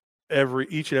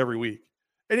each and every week.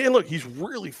 And look, he's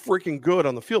really freaking good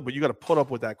on the field, but you got to put up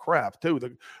with that crap too.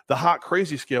 The hot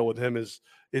crazy scale with him is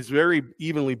very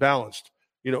evenly balanced,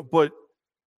 But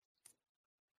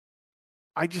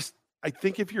I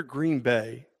think if you're Green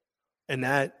Bay, and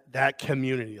that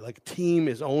community, like, team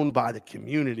is owned by the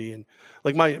community. And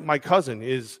like my cousin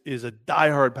is a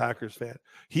diehard Packers fan.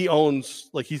 He owns,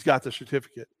 like, he's got the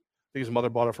certificate. I think his mother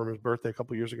bought it for his birthday a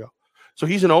couple of years ago. So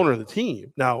he's an owner of the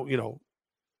team. Now,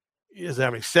 he doesn't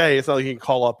have any say. It's not like he can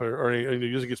call up or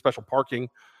he doesn't get special parking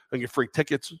and get free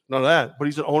tickets, none of that. But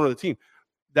he's an owner of the team.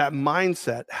 That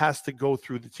mindset has to go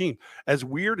through the team. As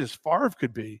weird as Favre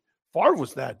could be, Favre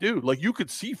was that dude. Like, you could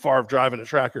see Favre driving a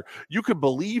tracker. You could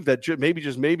believe that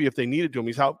maybe if they needed to him,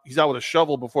 he's out with a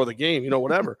shovel before the game,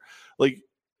 whatever. Like,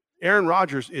 Aaron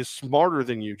Rodgers is smarter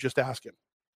than you. Just ask him.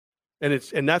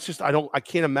 And that's just, I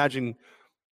can't imagine,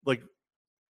 like,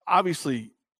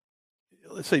 obviously,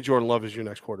 let's say Jordan Love is your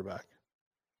next quarterback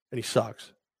and he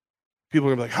sucks. People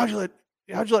are gonna be like, how'd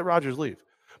you let Rodgers leave?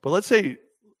 But let's say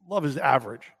Love is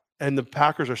average and the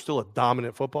Packers are still a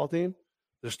dominant football team.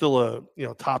 They're still a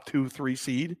top 2-3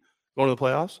 seed going to the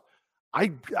playoffs.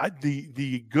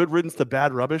 The good riddance to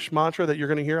bad rubbish mantra that you're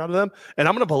going to hear out of them, and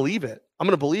I'm going to believe it.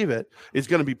 It's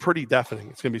going to be pretty deafening.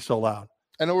 It's going to be so loud.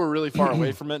 I know we're really far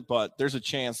away from it, but there's a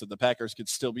chance that the Packers could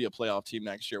still be a playoff team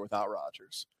next year without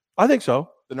Rodgers. I think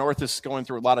so. The North is going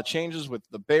through a lot of changes with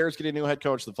the Bears getting a new head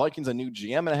coach, the Vikings a new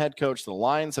GM and a head coach, the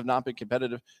Lions have not been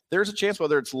competitive. There's a chance,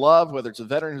 whether it's Love, whether it's a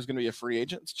veteran who's going to be a free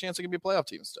agent, it's a chance it can be a playoff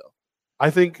team still. I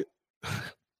think I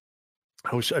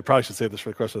probably should save this for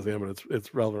the question at the end, but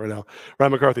it's relevant right now.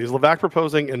 Ryan McCarthy, is Levac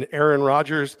proposing an Aaron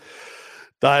Rodgers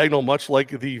diagonal, much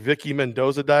like the Vicky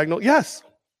Mendoza diagonal? Yes,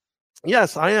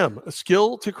 I am. A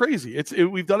skill to crazy.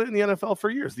 We've done it in the NFL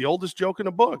for years. The oldest joke in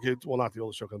the book. Not the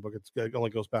oldest joke in the book. It only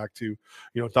goes back to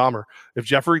Dahmer. If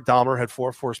Jeffrey Dahmer had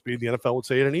 4.4 speed, the NFL would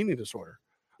say he had an eating disorder.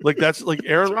 Like, that's like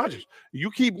Aaron Rodgers. You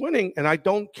keep winning, and I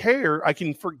don't care. I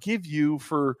can forgive you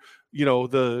for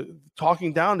the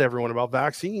talking down to everyone about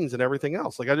vaccines and everything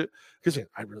else. Like, because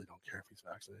I really don't care if he's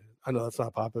vaccinated. I know that's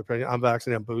not popular opinion. I'm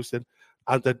vaccinated. I'm boosted.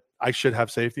 I should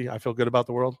have safety. I feel good about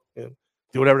the world. And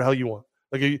do whatever the hell you want.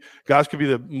 Like, you guys could be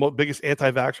the biggest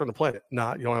anti-vaxxer on the planet. You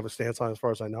don't have a stance on it as far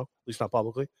as I know, at least not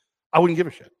publicly. I wouldn't give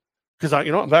a shit because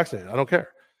I'm vaccinated. I don't care.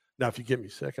 Now, if you get me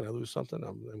sick and I lose something,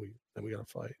 then we got to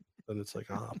fight. Then it's like,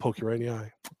 I'll poke you right in the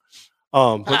eye.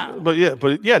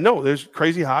 But no, there's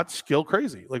crazy hot skill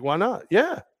crazy. Like, why not?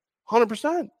 Yeah,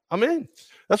 100%. I'm in.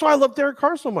 That's why I love Derek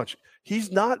Carr so much.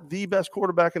 He's not the best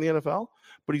quarterback in the NFL,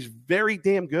 but he's very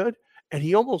damn good, and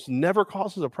he almost never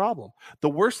causes a problem. The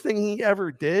worst thing he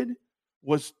ever did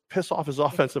was piss off his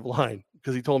offensive line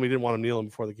because he told me he didn't want to kneel him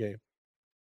before the game.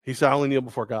 He said, I only kneel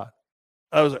before God.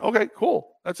 I was like, okay, cool.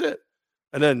 That's it.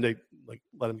 And then they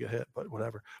let him get hit, but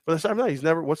whatever. But aside from that, he's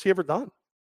never, what's he ever done?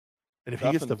 And if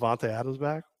he gets Devontae Adams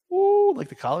back, ooh, like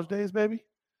the college days, baby.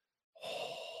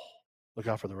 Look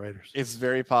out for the Raiders. It's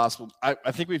very possible. I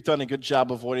think we've done a good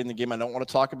job avoiding the game I don't want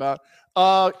to talk about.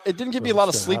 It didn't give me a lot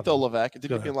of sleep, though, Levesque. It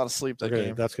didn't give me a lot of sleep that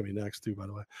game. That's going to be next, too, by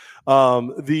the way.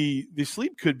 The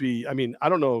sleep could be, I mean, I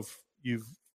don't know if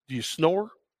do you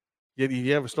snore?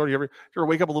 You have a snore? You ever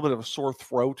wake up a little bit of a sore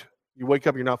throat? You wake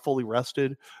up, you're not fully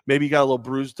rested. Maybe you got a little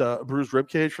bruised rib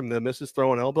cage from the missus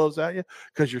throwing elbows at you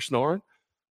because you're snoring.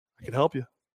 I can help you.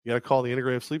 You got to call the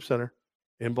Integrative Sleep Center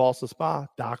in Ballston Spa.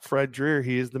 Doc Fred Dreer.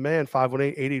 He is the man.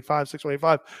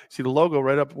 518-885-6185. See the logo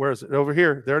right up. Where is it? Over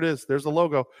here. There it is. There's the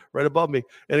logo right above me.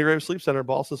 Integrative Sleep Center,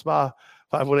 Ballston Spa.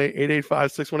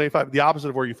 518-885-6185. The opposite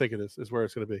of where you think it is where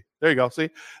it's going to be. There you go. See,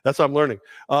 that's what I'm learning.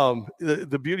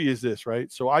 The beauty is this,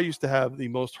 right? So I used to have the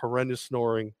most horrendous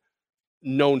snoring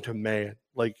known to man.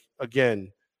 Like,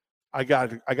 again, I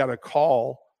got a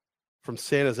call from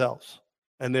Santa's elves,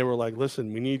 and they were like,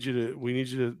 listen, we need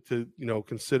you to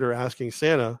consider asking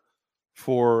Santa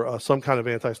for some kind of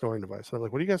anti-snoring device. And I'm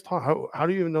like, what are you guys talking? How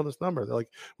do you even know this number? They're like,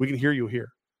 we can hear you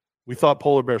here. We thought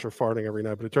polar bears were farting every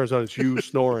night, but it turns out it's you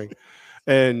snoring.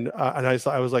 And I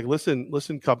was like, listen,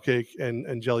 Cupcake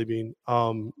and Jelly Bean,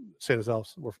 Santa's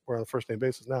elves, we're on a first name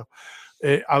basis now.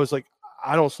 I was like,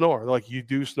 I don't snore. They're like, you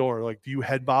do snore. Like, do you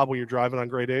head bob when you're driving on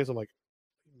gray days? I'm like,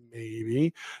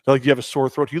 maybe. They're like, do you have a sore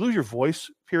throat? Do you lose your voice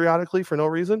periodically for no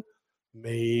reason?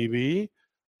 Maybe.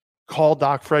 Call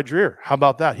Doc Fred Dreer. How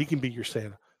about that? He can be your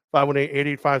Santa.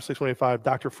 518-885-6185.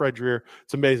 Dr. Fred Dreer.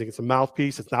 It's amazing. It's a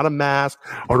mouthpiece. It's not a mask.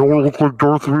 I don't want to look like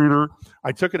Darth Vader.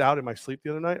 I took it out in my sleep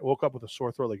the other night. I woke up with a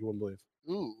sore throat like you wouldn't believe.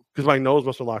 Ooh. Because my nose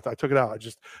must have locked. I took it out.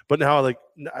 But now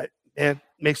it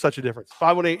makes such a difference.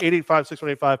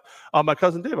 518-885-6185. My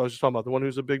cousin Dave, I was just talking about, the one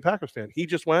who's a big Packers fan. He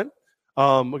just went. We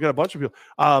got a bunch of people.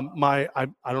 I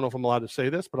don't know if I'm allowed to say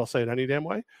this, but I'll say it any damn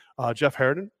way. Jeff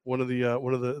Harridan, one of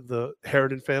the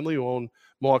Harridan family who own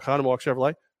Mohawk Honda, Mohawk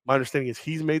Chevrolet. My understanding is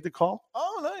he's made the call.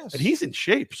 Oh, nice. And he's in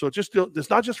shape. So it's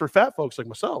not just for fat folks like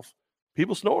myself.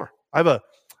 People snore. I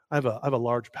have a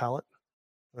large palate.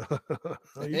 How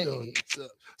you doing?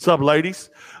 What's up, ladies?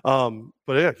 But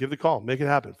yeah, give the call. Make it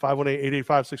happen.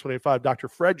 518-885-6185. Dr.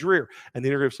 Fred Dreer and the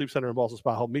Integrative Sleep Center in Ballston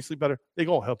Spa help me sleep better. They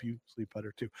gonna help you sleep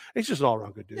better too. It's just an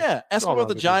all-around good dude. Yeah. Ask him about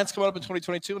the Giants coming up in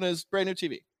 2022 and his brand new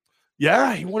TV.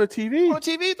 Yeah, he won a TV. Won a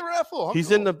TV at the raffle.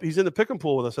 He's in the pick and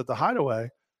pool with us at the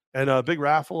Hideaway. And a big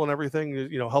raffle and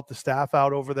everything, help the staff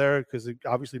out over there because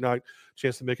obviously not a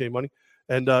chance to make any money.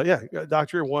 And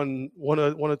Doctor won a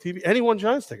TV, and he won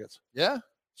Giants tickets. Yeah.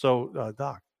 So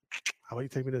Doc, how about you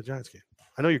take me to the Giants game?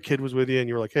 I know your kid was with you, and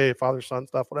you were like, "Hey, father, son,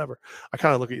 stuff, whatever." I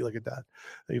kind of look at you like a dad,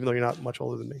 even though you're not much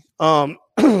older than me. I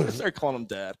started calling him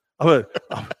dad.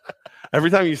 Every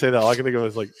time you say that, all I can think of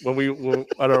is like when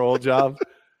at our old job,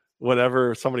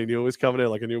 whenever somebody new was coming in,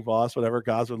 like a new boss, whatever,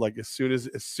 guys would like as soon as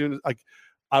like.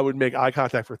 I would make eye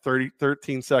contact for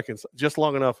 13 seconds, just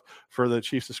long enough for the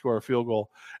Chiefs to score a field goal.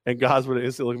 And guys would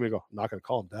instantly look at me and go, I'm not going to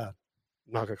call him dad.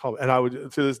 I'm not going to call him. And I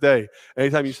would, to this day,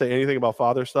 anytime you say anything about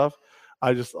father stuff,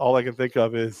 all I can think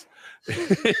of is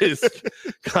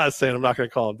God saying, I'm not going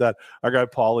to call him dad. Our guy,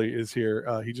 Paulie, is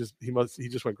here. He just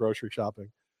went grocery shopping.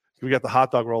 We got the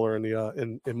hot dog roller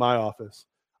in my office.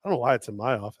 I don't know why it's in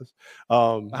my office.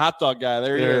 The hot dog guy.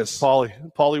 There he is. Paulie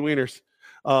Wieners.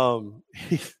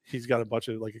 He's got a bunch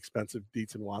of like expensive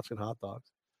Dietz and Watson hot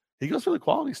dogs. He goes for the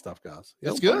quality stuff, guys.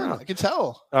 That's good. I can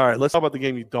tell. All right, let's talk about the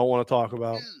game you don't want to talk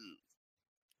about.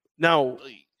 Now,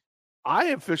 I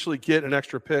officially get an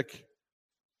extra pick.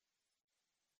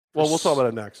 Well, we'll talk about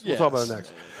it next. We'll talk about it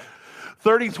next.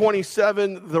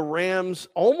 30-27, the Rams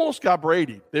almost got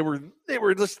Brady. They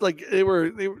were just like they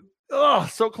were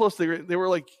so close. They were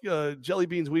like jelly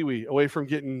beans wee away from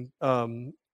getting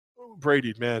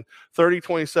Brady, man.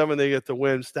 30-27, they get the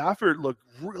win. Stafford looked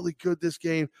really good this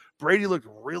game. Brady looked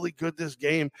really good this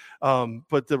game.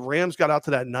 But the Rams got out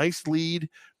to that nice lead.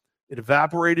 It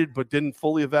evaporated, but didn't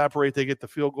fully evaporate. They get the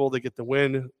field goal. They get the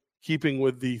win, keeping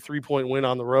with the 3-point win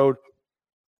on the road.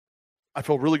 I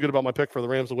feel really good about my pick for the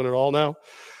Rams to win it all now,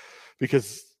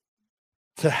 because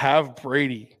to have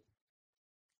Brady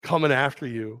coming after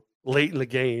you late in the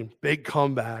game, big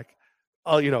comeback,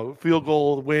 field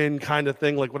goal win kind of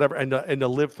thing, like whatever, and to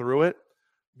live through it,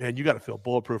 man, you got to feel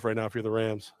bulletproof right now if you're the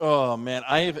Rams. Oh man,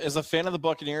 as a fan of the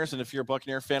Buccaneers, and if you're a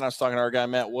Buccaneer fan, I was talking to our guy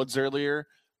Matt Woods earlier.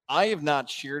 I have not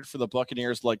cheered for the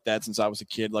Buccaneers like that since I was a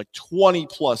kid, like 20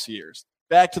 plus years.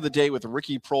 Back to the day with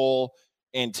Ricky Proehl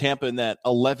and Tampa in that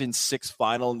 11-6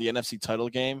 final in the NFC title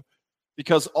game.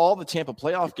 Because all the Tampa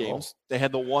playoff games, they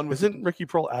had the one with Isn't Ricky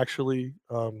Proehl actually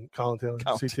Colin Taylor?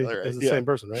 CT Taylor, is the yeah. same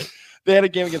person, right? They had a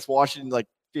game against Washington like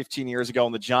 15 years ago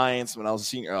in the Giants when I was a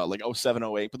senior, like 07,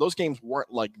 08. But those games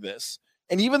weren't like this.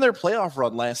 And even their playoff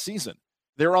run last season,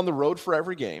 they were on the road for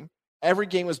every game. Every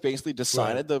game was basically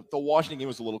decided. Right. The Washington game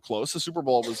was a little close. The Super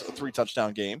Bowl was a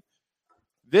 3-touchdown game.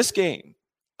 This game,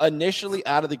 initially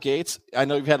out of the gates, I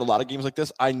know you've had a lot of games like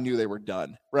this. I knew they were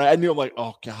done, right? I knew I'm like,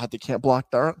 oh, God, they can't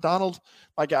block Donald.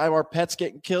 My guy, our pet's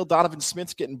getting killed. Donovan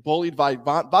Smith's getting bullied by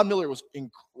Von Miller was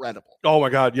incredible. Oh, my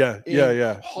God.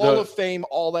 Yeah. Hall of Fame,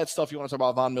 all that stuff you want to talk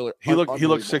about Von Miller. He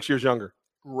looked 6 years younger.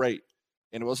 Great.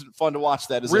 And it wasn't fun to watch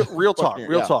that. As real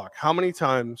talk. How many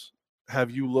times have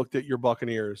you looked at your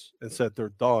Buccaneers and said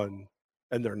they're done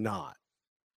and they're not?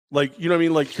 Like, you know what I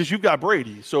mean? Like, because you've got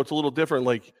Brady, so it's a little different.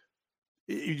 Like,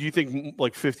 do you think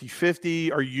like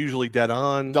 50-50? Are you usually dead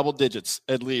on? Double digits,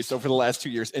 at least, over the last 2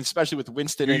 years, and especially with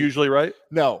Winston. You're usually right?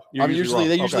 No. They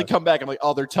usually come back. I'm like,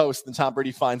 oh, they're toast, and Tom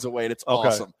Brady finds a way, and it's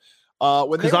awesome.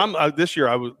 Because I'm this year,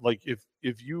 I would like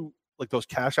if you like those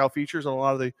cash out features on a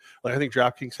lot of the, like I think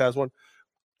DraftKings has one.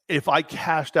 If I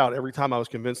cashed out every time I was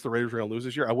convinced the Raiders were going to lose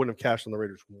this year, I wouldn't have cashed on the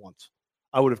Raiders once.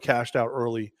 I would have cashed out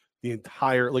early the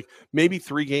entire, like maybe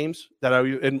 3 games that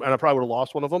and I probably would have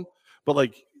lost one of them. But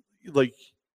like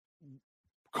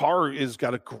Carr has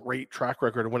got a great track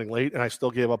record of winning late, and I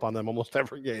still gave up on them almost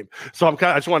every game. So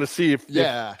I just want to see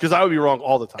because I would be wrong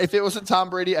all the time. If it wasn't Tom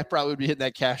Brady, I probably would be hitting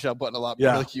that cash out button a lot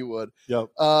more like you would. Yep.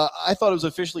 I thought it was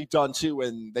officially done too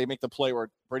when they make the play where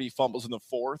Brady fumbles in the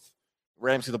 4th,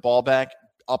 Rams get the ball back,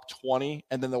 up 20,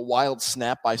 and then the wild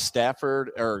snap by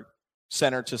Stafford or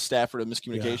center to Stafford, a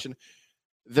miscommunication. Yeah.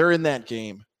 They're in that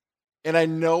game. And I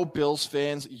know Bills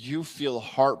fans, you feel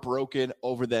heartbroken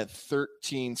over that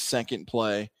 13-second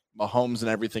play, Mahomes and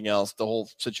everything else, the whole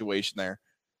situation there.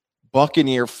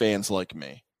 Buccaneer fans like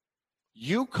me,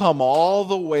 you come all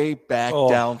the way back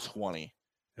down 20.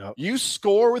 Yep. You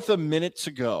score with a minute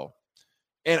to go.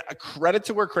 And a credit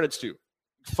to where credit's due.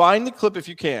 Find the clip if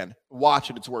you can. Watch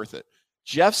it. It's worth it.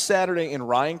 Jeff Saturday and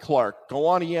Ryan Clark go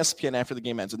on ESPN after the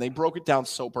game ends, and they broke it down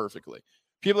so perfectly.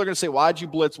 People are going to say, why'd you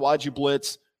blitz? Why'd you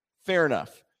blitz? Fair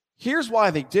enough. Here's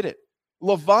why they did it.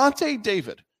 Lavonte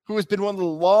David, who has been one of the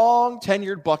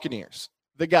long-tenured Buccaneers,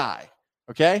 the guy,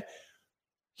 okay?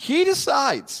 He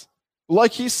decides,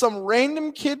 like he's some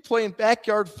random kid playing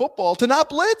backyard football, to not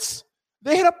blitz.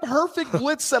 They had a perfect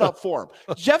blitz set up for him.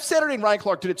 Jeff Saturday and Ryan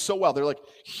Clark did it so well. They're like,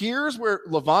 here's where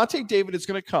Lavonte David is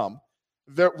going to come.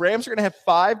 The Rams are going to have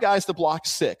 5 guys to block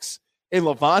 6. And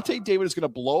Lavonte David is going to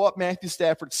blow up Matthew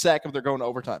Stafford's sack if they're going to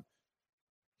overtime.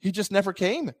 He just never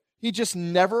came. He just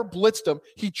never blitzed him.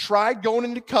 He tried going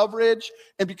into coverage,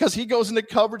 and because he goes into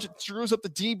coverage, it screws up the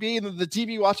DB, and then the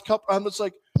DB watch Kupp. I'm just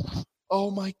like, oh,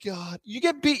 my God. You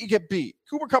get beat, you get beat.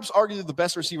 Cooper Kupp's arguably the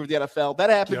best receiver of the NFL. That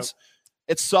happens. Yep.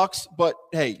 It sucks, but,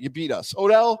 hey, you beat us.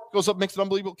 Odell goes up, makes an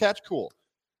unbelievable catch. Cool.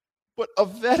 But a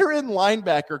veteran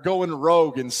linebacker going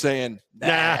rogue and saying,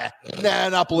 nah,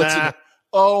 not blitzing. Nah.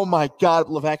 Oh, my God,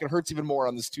 Levac, it hurts even more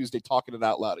on this Tuesday talking it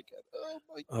out loud again. Oh,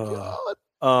 my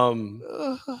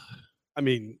God. I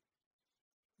mean,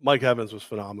 Mike Evans was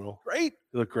phenomenal. Great.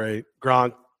 He looked great.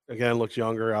 Gronk, again, looks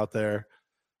younger out there.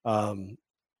 I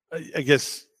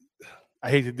guess I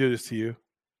hate to do this to you.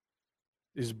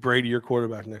 Is Brady your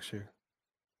quarterback next year?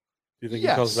 Do you think he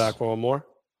comes back for one more?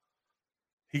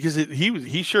 Because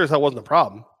he sure as hell wasn't a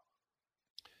problem.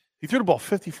 He threw the ball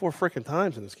 54 freaking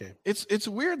times in this game. It's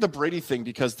weird, the Brady thing,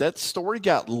 because that story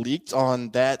got leaked on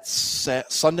that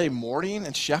Sunday morning,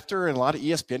 and Schefter and a lot of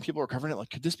ESPN people were covering it. Like,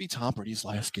 could this be Tom Brady's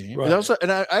last game? Right.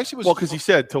 And I actually was because he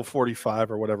said till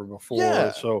 45 or whatever before.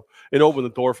 Yeah. So it opened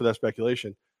the door for that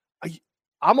speculation.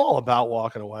 I'm all about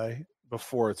walking away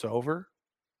before it's over,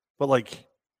 but like,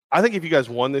 I think if you guys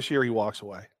won this year, he walks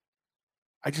away.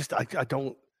 I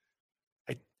don't.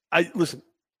 Listen.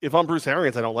 If I'm Bruce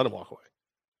Arians, I don't let him walk away.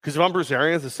 Because if I'm Bruce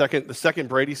Arians, the second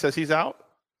Brady says he's out,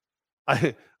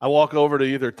 I walk over to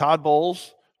either Todd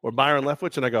Bowles or Byron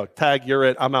Leftwich and I go, tag, you're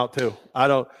it. I'm out too.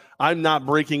 I'm not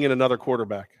breaking in another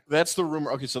quarterback. That's the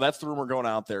rumor. Okay, so that's the rumor going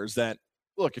out there is that,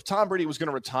 look, if Tom Brady was going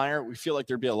to retire, we feel like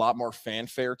there'd be a lot more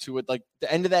fanfare to it. Like,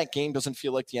 the end of that game doesn't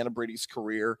feel like the end of Brady's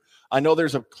career. I know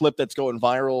there's a clip that's going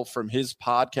viral from his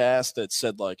podcast that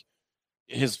said, like,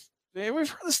 we've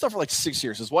heard this stuff for like 6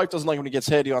 years. His wife doesn't like when he gets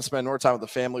hit. He wants to spend more time with the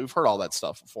family. We've heard all that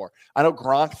stuff before. I know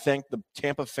Gronk thanked the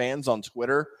Tampa fans on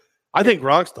Twitter. I think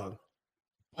Gronk's done.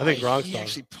 He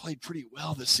actually played pretty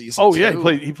well this season. Oh, yeah.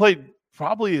 He played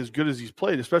probably as good as he's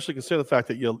played, especially considering the fact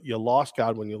that you lost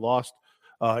Godwin, you lost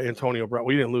Antonio Brown.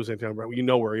 We didn't lose Antonio Brown. You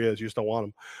know where he is. You just don't want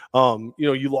him.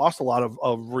 You lost a lot of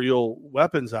real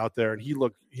weapons out there, and he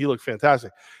looked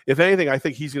fantastic. If anything, I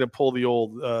think he's going to pull the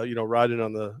old, riding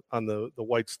on the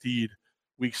white steed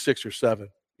week 6 or 7.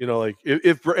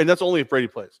 If and that's only if Brady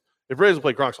plays. If Brady doesn't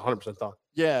play, Gronk's 100% done.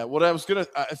 Yeah,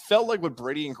 I felt like what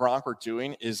Brady and Gronk were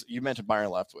doing is, you mentioned Byron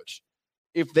Leftwich.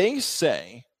 If they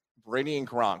say Brady and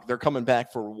Gronk, they're coming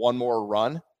back for one more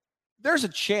run, there's a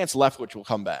chance Leftwich will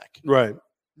come back. Right.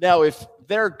 Now, if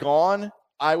they're gone,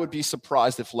 I would be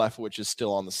surprised if Leftwich is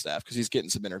still on the staff because he's getting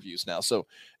some interviews now. So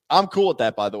I'm cool with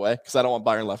that, by the way, because I don't want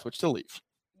Byron Leftwich to leave.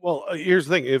 Well, here's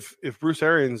the thing: if Bruce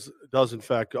Arians does in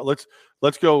fact go, let's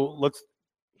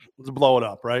blow it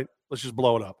up, right? Let's just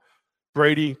blow it up.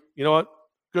 Brady, you know what?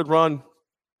 Good run.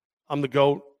 I'm the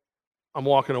GOAT. I'm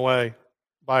walking away.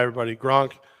 Bye, everybody.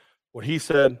 Gronk, what he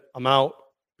said, I'm out.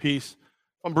 Peace.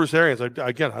 I'm Bruce Arians.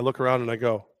 I look around and I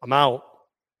go, I'm out.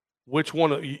 Which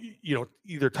one,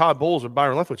 either Todd Bowles or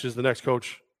Byron Leftwich is the next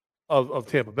coach of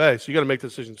Tampa Bay. So you got to make the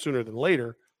decision sooner than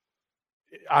later.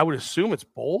 I would assume it's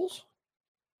Bowles.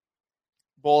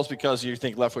 Bowles because you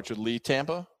think Leftwich would leave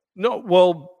Tampa? No,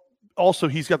 well, also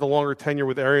he's got the longer tenure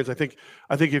with Arians. I think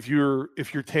if you're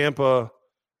Tampa,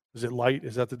 is it Light?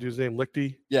 Is that the dude's name?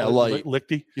 Lichty? Yeah, Light.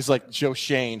 Lichty. He's like Joe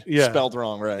Shane, spelled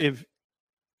wrong, right? If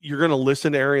you're going to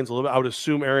listen to Arians a little bit, I would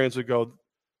assume Arians would go,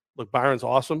 look, Byron's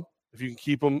awesome. If you can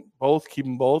keep them both.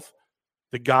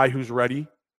 The guy who's ready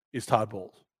is Todd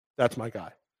Bowles. That's my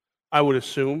guy. I would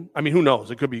assume. I mean, who knows?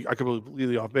 I could be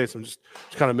completely off base. I'm just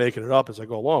kind of making it up as I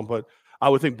go along. But I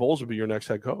would think Bowles would be your next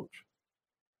head coach.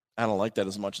 I don't like that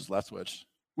as much as Leftwich.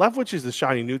 Leftwich is the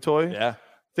shiny new toy. Yeah.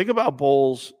 Think about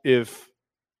Bowles if,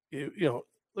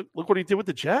 look what he did with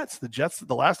the Jets.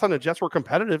 The last time the Jets were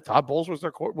competitive, Todd Bowles was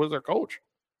their coach.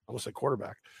 I almost said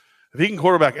quarterback. If he can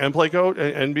quarterback and play coach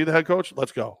and be the head coach,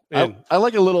 let's go. I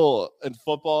like a little, in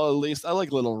football at least, I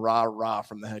like a little rah-rah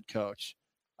from the head coach.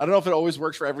 I don't know if it always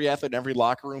works for every athlete in every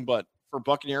locker room, but for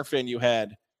Buccaneer fan, you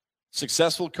had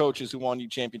successful coaches who won you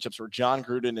championships were John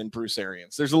Gruden and Bruce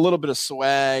Arians. There's a little bit of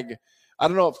swag. I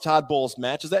don't know if Todd Bowles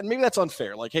matches that, and maybe that's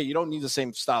unfair. Like, hey, you don't need the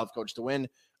same style of coach to win.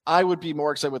 I would be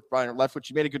more excited with Byron Leftwich.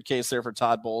 You made a good case there for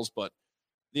Todd Bowles, but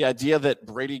the idea that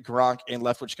Brady, Gronk, and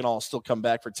Leftwich can all still come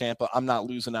back for Tampa, I'm not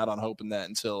losing out on hoping that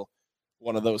until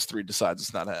one of those three decides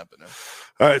it's not happening.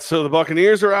 All right, so the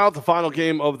Buccaneers are out, the final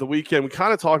game of the weekend. We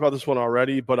kind of talked about this one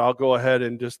already, but I'll go ahead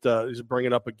and just bring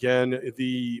it up again.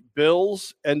 The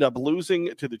Bills end up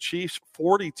losing to the Chiefs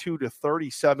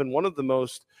 42-37, one of the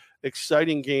most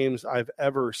exciting games I've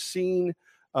ever seen,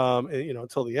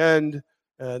 until the end,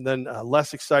 and then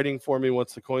less exciting for me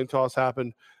once the coin toss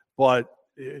happened. But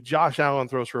Josh Allen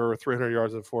throws for over 300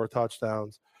 yards and 4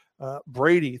 touchdowns.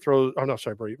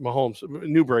 Mahomes,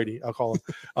 new Brady, I'll call him,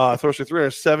 throws for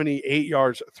 378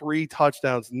 yards, 3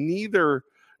 touchdowns. Neither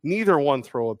one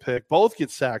throw a pick. Both get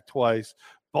sacked twice.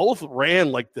 Both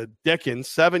ran like the Dickens,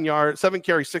 7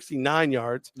 carries, 69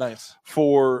 yards. Nice.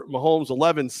 For Mahomes,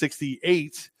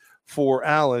 11-68 for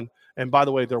Allen. And by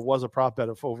the way, there was a prop bet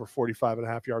of over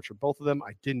 45.5 yards for both of them.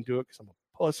 I didn't do it because I'm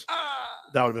a puss.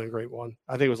 That would have been a great one.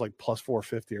 I think it was like plus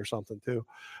 450 or something too.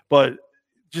 But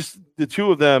just the two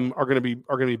of them are going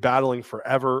to be battling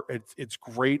forever. It's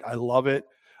great. I love it.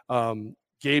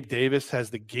 Gabe Davis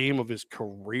has the game of his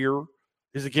career.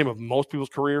 This is the game of most people's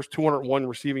careers. 201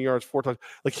 receiving yards, 4 touchdowns.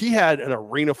 Like, he had an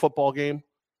arena football game.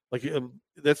 Like,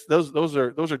 those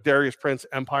are Darius Prince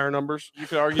Empire numbers. You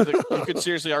could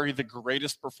seriously argue the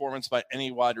greatest performance by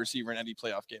any wide receiver in any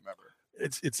playoff game ever.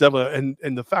 It's definitely,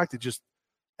 and the fact that just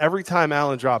every time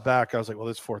Allen dropped back, I was like, well,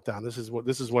 this 4th down. This is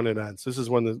when it ends. This is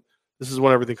when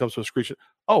everything comes to a screech.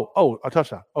 Oh, a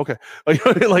touchdown. Okay. Like,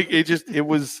 it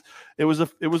was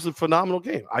a phenomenal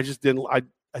game. I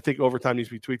think overtime needs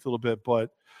to be tweaked a little bit,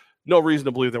 but no reason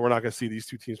to believe that we're not going to see these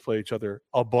two teams play each other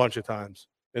a bunch of times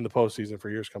in the postseason for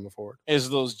years coming forward. As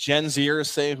those Gen Zers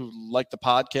say who like the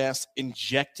podcast,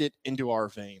 inject it into our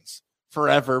veins.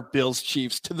 Forever, Bills,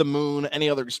 Chiefs, to the moon, any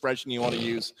other expression you want to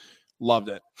use. Loved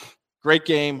it. Great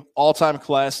game, all-time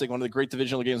classic, one of the great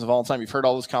divisional games of all time. You've heard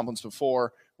all those compliments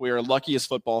before. We are lucky as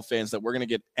football fans that we're going to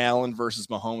get Allen versus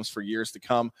Mahomes for years to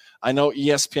come. I know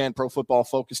ESPN Pro Football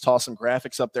Focus tossed some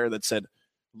graphics up there that said,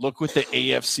 look what the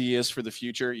AFC is for the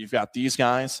future. You've got these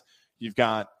guys. You've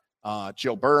got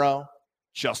Joe Burrow,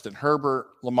 Justin Herbert,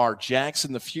 Lamar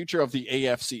Jackson. The future of the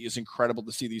AFC is incredible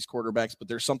to see these quarterbacks, but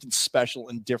there's something special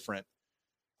and different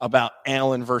about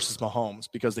Allen versus Mahomes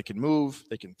because they can move,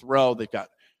 they can throw, they've got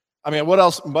 – what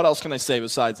else can I say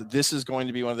besides that this is going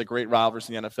to be one of the great rivalries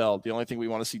in the NFL? The only thing we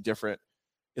want to see different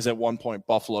is at one point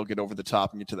Buffalo get over the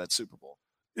top and get to that Super Bowl.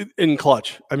 in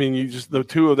clutch. I mean, you just the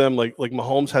two of them, like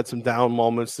Mahomes had some down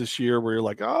moments this year where you're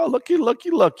like, oh,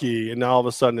 lucky, and now all of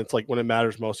a sudden it's like when it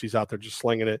matters most, he's out there just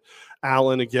slinging it.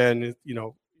 Allen again,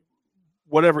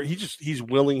 whatever. He's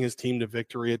willing his team to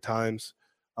victory at times.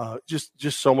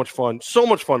 Just so much fun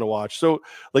to watch. So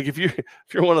like if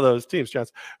you're one of those teams,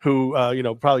 Chance, who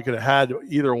probably could have had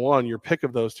either one, your pick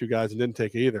of those two guys and didn't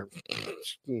take either.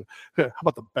 How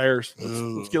about the Bears?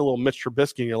 Let's get a little Mitch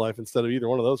Trubisky in your life instead of either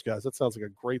one of those guys. That sounds like a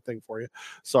great thing for you.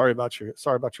 Sorry about your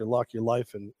luck, your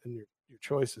life, and your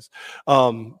choices.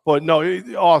 But no,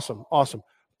 awesome.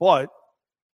 But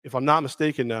if I'm not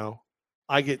mistaken, now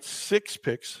I get 6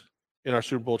 picks in our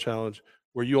Super Bowl challenge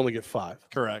where you only get 5.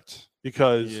 Correct.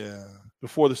 Because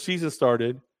before the season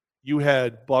started, you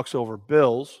had Bucks over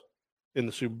Bills in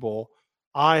the Super Bowl.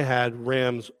 I had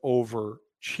Rams over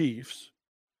Chiefs.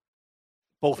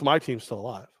 Both my teams still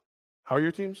alive. How are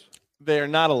your teams? They are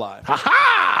not alive.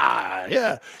 Ha!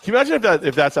 Yeah. Can you imagine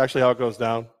if that's actually how it goes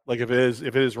down? Like if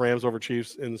it is Rams over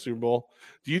Chiefs in the Super Bowl.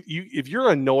 If you're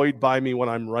annoyed by me when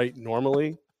I'm right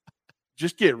normally,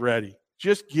 just get ready.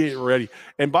 Just get ready.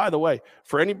 And by the way,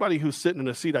 for anybody who's sitting in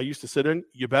a seat I used to sit in,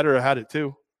 you better have had it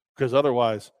too, because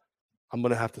otherwise I'm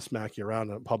going to have to smack you around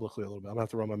publicly a little bit. I'm going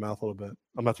to have to run my mouth a little bit.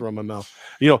 I'm going to have to run my mouth.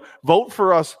 Vote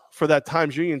for us for that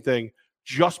Times Union thing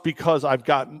just because I've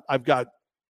got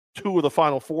 2 of the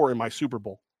Final 4 in my Super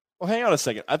Bowl. Well, hang on a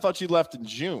second. I thought you left in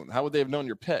June. How would they have known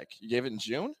your pick? You gave it in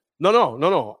June?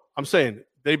 No. I'm saying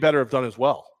they better have done as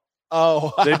well.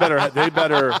 Oh, they better have. I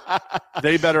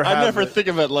never think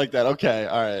of it like that. Okay,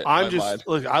 all right.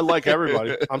 Look, I like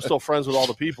everybody. I'm still friends with all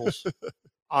the peoples.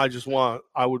 I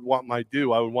would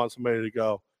want somebody to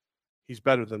go, he's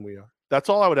better than we are. That's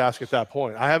all I would ask at that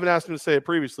point. I haven't asked him to say it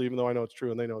previously, even though I know it's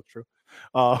true and they know it's true.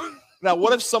 Now,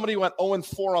 what if somebody went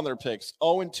 0-4 on their picks,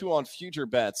 0-2 on future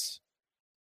bets?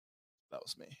 That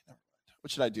was me.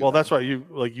 What should I do? Well, that's right.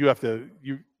 You have to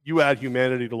you add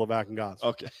humanity to Levac and Gods.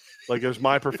 Okay. Like there's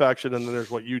my perfection and then there's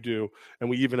what you do, and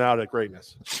we even out at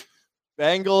greatness.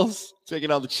 Bengals taking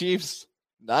on the Chiefs.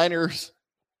 Niners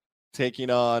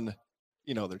taking on,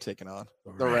 they're taking on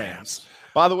the Rams.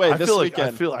 By the way, weekend,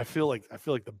 I feel like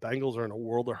the Bengals are in a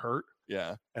world of hurt.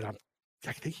 Yeah. And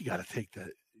I think you got to take that.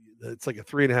 It's like a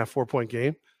 3.5-4 point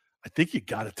game. I think you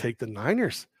got to take the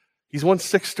Niners. He's won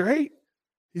 6 straight.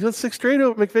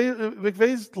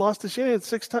 McVay's lost to Shanahan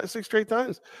 6 straight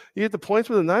times. You get the points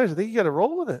with the Niners. I think you got to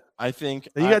roll with it. I think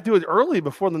and you got to do it early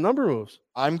before the number moves.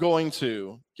 I'm going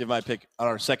to give my pick on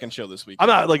our second show this week. I'm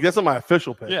not that's not my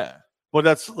official pick. Yeah, but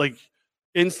that's like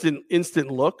instant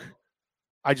look.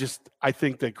 I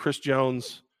think that Chris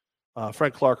Jones,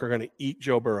 Frank Clark are going to eat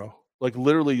Joe Burrow. Like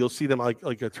literally, you'll see them like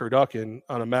a turducken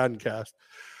on a Madden cast,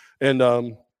 and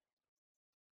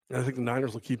I think the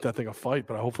Niners will keep that thing a fight,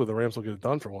 but hopefully the Rams will get it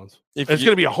done for once. It's going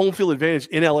to be a home field advantage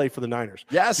in LA for the Niners.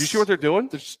 Yes. Do you see what they're doing?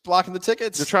 They're just blocking the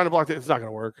tickets. They're trying to block it. It's not going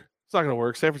to work.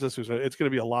 San Francisco's it's going to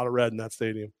be a lot of red in that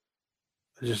stadium.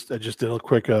 I just did a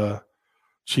quick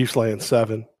Chiefs laying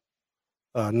 7,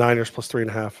 Niners plus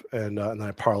 3.5, and then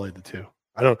I parlayed the 2.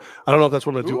 I don't know if that's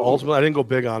what I'm going to do ultimately. I didn't go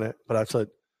big on it, but I said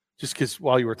just because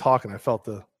while you were talking, I felt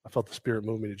the spirit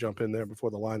move me to jump in there before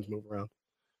the lines move around.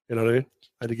 You know what I mean?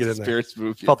 I had to get in there. Spirits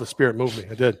move you. Felt the spirit move me.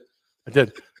 I did. I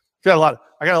got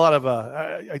a lot of.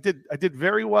 I did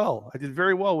very well. I did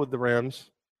very well with the Rams.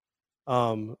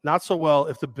 Not so well.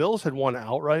 If the Bills had won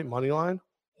outright money line,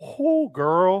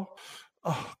 girl,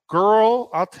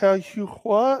 I'll tell you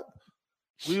what,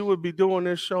 we would be doing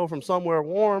this show from somewhere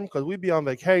warm because we'd be on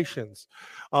vacations.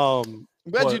 I'm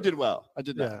glad you did well. I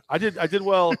did that. Yeah, I did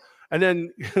well. And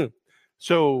then,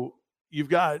 so you've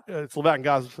got it's Levac and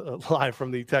Goz live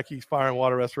from the Techies Fire and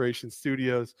Water Restoration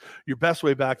Studios. Your best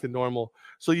way back to normal.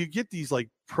 So you get these like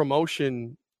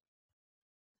promotion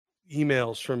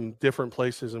emails from different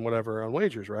places and whatever on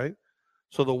wagers, right?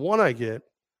 So the one I get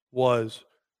was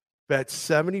bet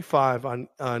 75 on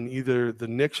either the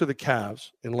Knicks or the Cavs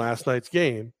in last night's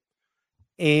game,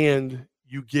 and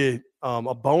you get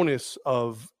a bonus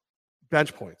of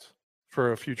bench points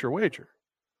for a future wager.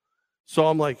 So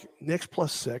I'm like, Knicks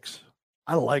plus 6.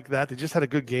 I like that. They just had a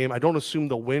good game. I don't assume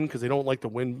they'll win because they don't like to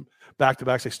win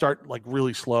back-to-backs. They start like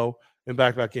really slow in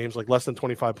back-to-back games, like less than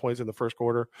 25 points in the first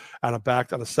quarter. On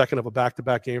the second of a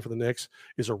back-to-back game for the Knicks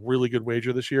is a really good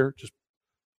wager this year. Just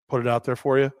put it out there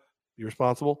for you. Be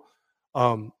responsible.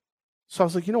 So I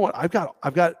was like, you know what? I've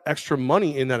got extra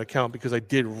money in that account because I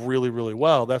did really, really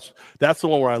well. That's the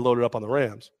one where I loaded up on the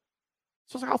Rams.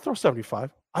 So I was like, I'll throw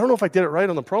 75. I don't know if I did it right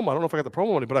on the promo. I don't know if I got the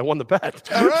promo money, but I won the bet.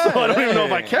 Right, So I don't even know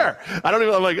if I care. I'm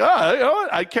like, oh, you know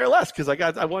what? I care less because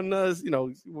I won,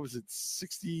 what was it,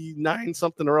 69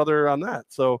 something or other on that.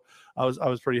 So I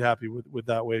was pretty happy with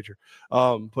that wager.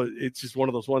 But it's just one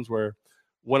of those ones where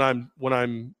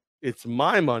when it's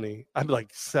my money, I'm like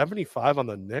 75 on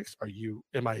the Knicks.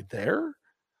 Am I there?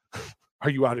 Are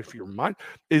you out of your mind?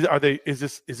 Is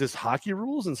this hockey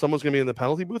rules and someone's going to be in the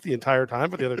penalty booth the entire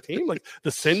time for the other team? Like the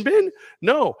sin bin?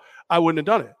 No, I wouldn't have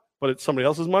done it. But it's somebody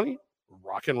else's money.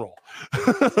 Rock and roll.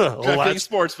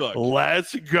 Sportsbook.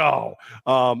 Let's go.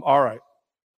 All right.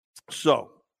 So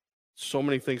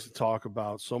many things to talk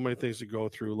about. So many things to go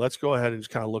through. Let's go ahead and just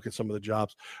kind of look at some of the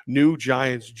jobs. New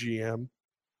Giants GM.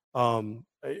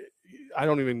 I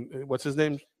don't even. What's his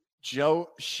name? Joe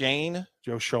Schoen.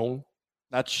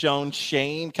 Not Sean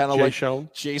Shane, kind of like Schoen.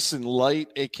 Jason Light,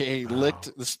 a.k.a.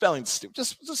 Licht. The spelling's stupid.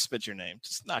 Just spit your name.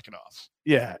 Just knock it off.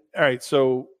 Yeah. All right.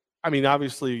 So, I mean,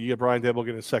 obviously, you get Brian Daboll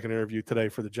getting a second interview today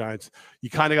for the Giants. You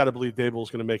kind of got to believe Daboll is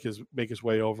going to make his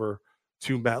way over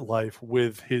to MetLife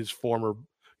with his former,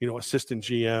 assistant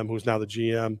GM, who's now the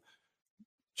GM.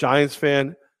 Giants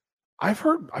fan. I've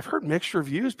heard mixed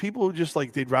reviews. People who just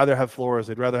like they'd rather have Flores,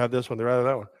 they'd rather have this one, they'd rather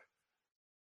that one.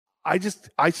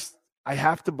 I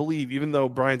have to believe, even though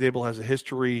Brian Daboll has a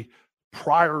history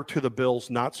prior to the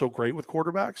Bills not so great with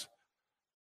quarterbacks,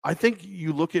 I think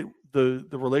you look at the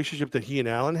relationship that he and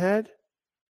Allen had,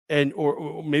 and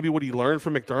or maybe what he learned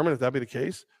from McDermott, if that be the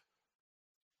case.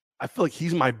 I feel like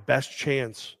he's my best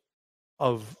chance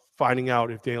of finding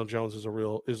out if Daniel Jones is a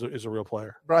real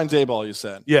player. Brian Daboll, you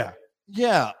said. Yeah.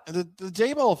 Yeah. The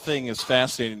Daboll thing is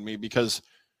fascinating to me because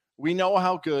we know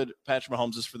how good Patrick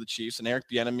Mahomes is for the Chiefs, and Eric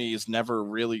Bieniemy is never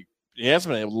really. He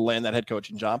hasn't been able to land that head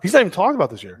coaching job. He's not even talking about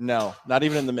this year. No, not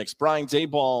even in the mix. Brian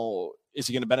Daboll, is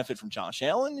he going to benefit from Josh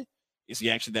Allen? Is he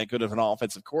actually that good of an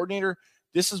offensive coordinator?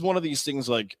 This is one of these things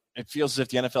like it feels as if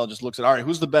the NFL just looks at, all right,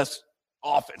 who's the best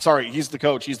offense? Sorry, he's the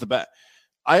coach. He's the best.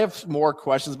 I have more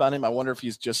questions about him. I wonder if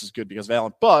he's just as good because of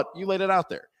Allen. But you laid it out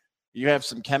there. You have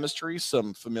some chemistry,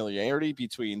 some familiarity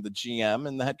between the GM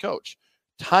and the head coach.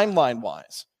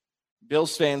 Timeline-wise,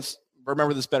 Bills fans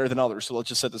remember this better than others, so let's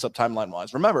just set this up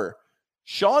timeline-wise. Remember,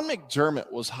 Sean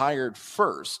McDermott was hired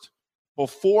first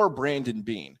before Brandon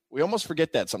Beane. We almost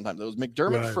forget that sometimes. It was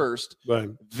McDermott first,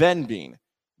 then Beane.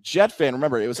 Jet fan,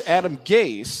 remember, it was Adam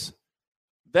Gase,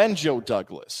 then Joe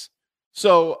Douglas.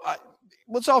 So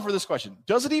let's offer this question.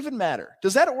 Does it even matter?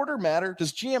 Does that order matter?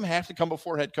 Does GM have to come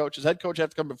before head coach? Does head coach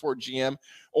have to come before GM?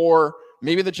 Or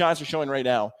maybe the Giants are showing right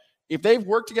now, if they've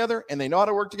worked together and they know how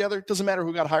to work together, it doesn't matter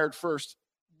who got hired first.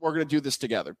 We're going to do this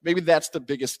together. Maybe that's the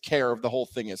biggest care of the whole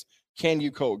thing is, can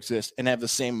you coexist and have the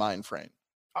same mind frame?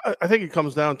 I think it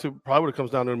comes down to probably what it comes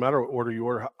down to no matter what order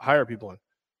you hire people in.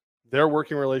 Their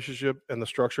working relationship and the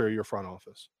structure of your front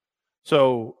office.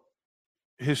 So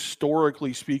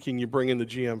historically speaking, you bring in the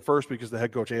GM first because the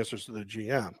head coach answers to the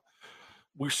GM.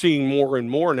 We're seeing more and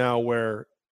more now where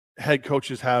head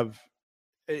coaches have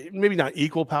maybe not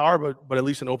equal power, but at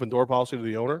least an open door policy to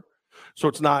the owner. So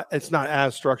it's not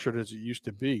as structured as it used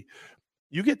to be.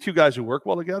 You get two guys who work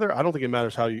well together. I don't think it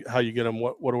matters how you get them,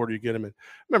 what order you get them in.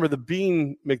 Remember the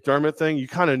Beane McDermott thing. You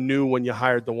kind of knew when you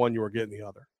hired the one you were getting the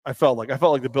other. I felt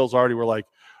like the Bills already were like,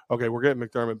 okay, we're getting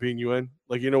McDermott, Beane you in.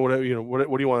 Like what do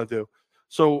you want to do?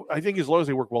 So I think as long as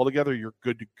they work well together, you're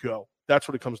good to go. That's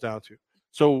what it comes down to.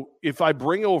 So if I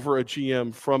bring over a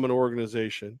GM from an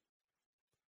organization,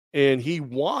 and he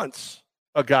wants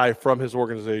a guy from his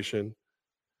organization,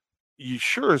 you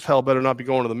sure as hell better not be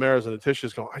going to the mayors and the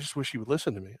Tisches going, I just wish he would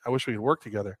listen to me. I wish we could work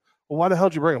together. Well, why the hell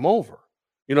did you bring him over?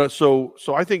 So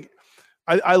I think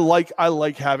I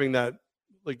like having that,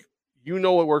 like,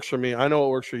 what works for me. I know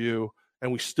what works for you.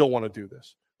 And we still want to do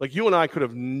this. Like you and I could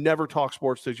have never talked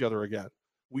sports to each other again.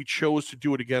 We chose to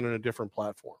do it again on a different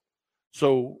platform.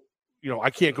 So, I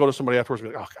can't go to somebody afterwards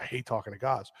and be like, oh, I hate talking to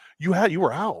guys. You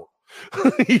were out.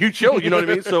 You chilled, you know what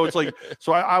I mean? So it's like,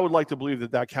 I would like to believe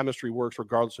that chemistry works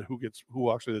regardless of who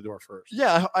walks through the door first.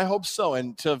 Yeah, I hope so.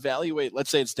 And to evaluate, let's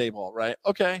say it's Daboll, right?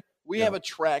 Okay, we have a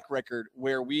track record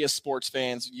where we as sports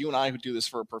fans, you and I who do this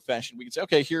for a profession, we can say,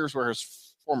 okay, here's where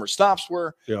his former stops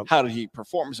were. Yep. How did he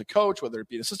perform as a coach, whether it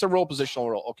be an assistant role, positional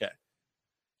role? Okay.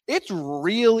 It's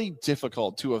really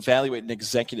difficult to evaluate an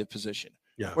executive position.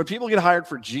 Yeah. When people get hired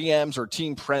for GMs or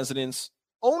team presidents,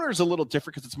 owner's a little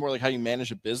different because it's more like how you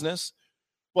manage a business.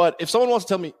 But if someone wants to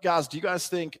tell me, guys, do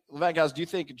you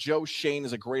think Joe Schoen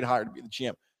is a great hire to be the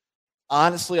GM?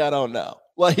 Honestly, I don't know.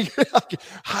 Like,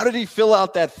 how did he fill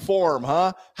out that form,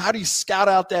 huh? How did he scout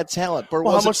out that talent? Or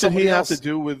how much did he have to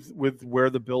do with where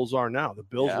the Bills are now? The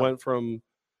Bills went from,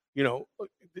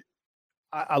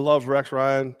 I love Rex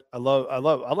Ryan. I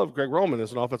love Greg Roman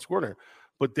as an offensive coordinator,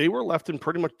 but they were left in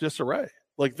pretty much disarray.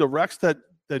 Like the Rex that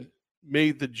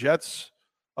made the Jets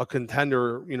a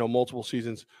contender, multiple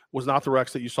seasons was not the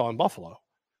Rex that you saw in Buffalo.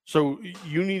 So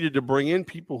you needed to bring in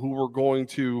people who were going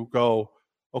to go,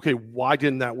 okay, why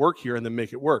didn't that work here, and then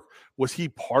make it work? Was he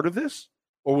part of this,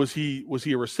 or was he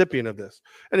a recipient of this?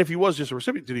 And if he was just a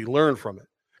recipient, did he learn from it?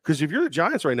 Because if you're the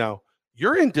Giants right now,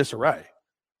 you're in disarray.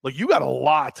 Like, you got a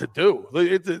lot to do.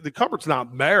 The cupboard's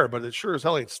not bare, but it sure as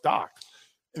hell ain't stocked.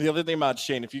 And the other thing about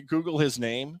Shane, if you Google his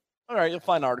name, all right, you'll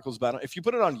find articles about him. If you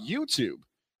put it on YouTube,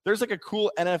 there's like a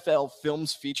cool NFL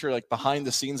films feature, like behind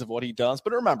the scenes of what he does.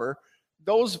 But remember,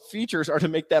 those features are to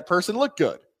make that person look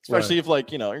good, especially if,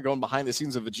 like, you're going behind the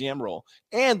scenes of a GM role.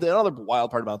 And the other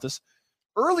wild part about this,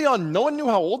 early on, no one knew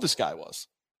how old this guy was.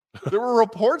 There were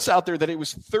reports out there that he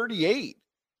was 38,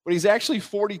 but he's actually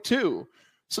 42.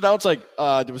 So now it's like,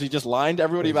 was he just lying to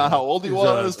everybody about how old he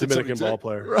was? Dominican ball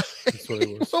player. Right. That's what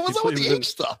he was. What was up with the age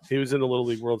stuff? He was in the Little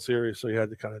League World Series, so he had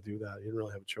to kind of do that. He didn't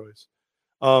really have a choice.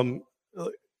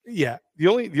 Yeah. The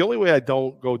only way I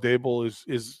don't go Dable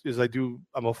is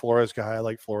I'm a Flores guy. I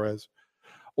like Flores.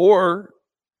 Or,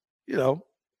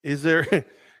 is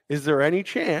there any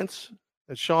chance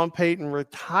that Sean Payton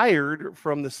retired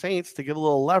from the Saints to get a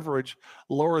little leverage,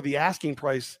 lower the asking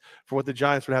price for what the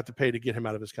Giants would have to pay to get him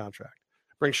out of his contract?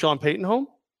 Bring Sean Payton home?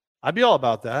 I'd be all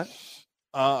about that.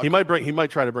 He might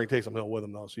try to bring Taysom Hill with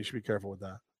him, though, so you should be careful with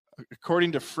that.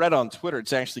 According to Fred on Twitter,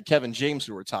 it's actually Kevin James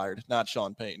who retired, not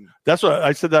Sean Payton. That's what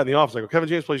I said that in the office. I go, Kevin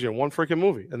James plays you in one freaking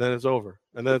movie, and then it's over.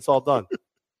 And then it's all done.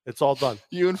 It's all done.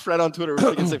 You and Fred on Twitter were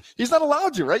thinking the same. He's not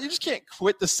allowed to, right? You just can't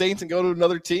quit the Saints and go to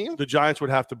another team. The Giants would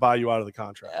have to buy you out of the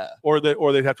contract, or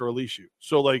they'd have to release you.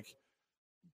 So, like,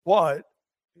 what?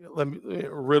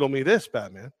 Riddle me this,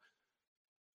 Batman.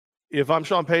 If I'm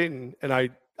Sean Payton and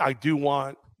I do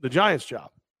want the Giants job,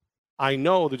 I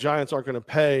know the Giants aren't going to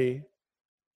pay,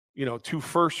 2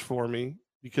 firsts for me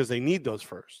because they need those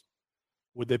firsts.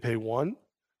 Would they pay 1?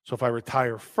 So if I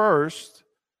retire first,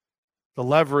 the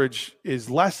leverage is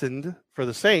lessened for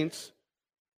the Saints.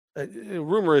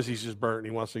 Rumor is he's just burnt.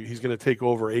 He's going to take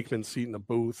over Aikman's seat in the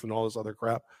booth and all this other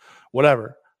crap,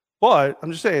 whatever. But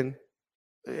I'm just saying,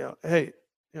 hey,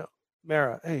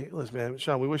 Mara, hey, listen, man,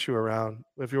 Sean, we wish you were around.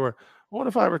 If you were, what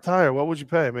if I retire? What would you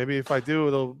pay? Maybe if I do,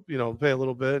 they'll, pay a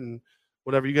little bit and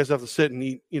whatever. You guys have to sit and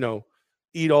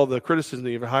eat all the criticism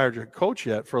that you haven't hired your coach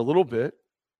yet for a little bit.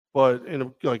 But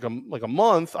in like a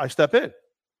month, I step in.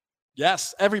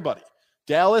 Yes, everybody.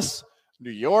 Dallas,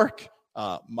 New York,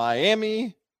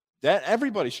 Miami, that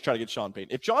everybody should try to get Sean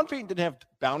Payton. If Sean Payton didn't have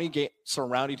bounty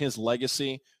surrounding his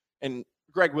legacy, and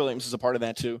Greg Williams is a part of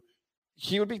that too,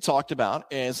 he would be talked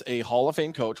about as a Hall of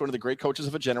Fame coach, one of the great coaches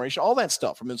of a generation, all that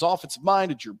stuff, from his offensive mind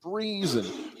to Drew Brees and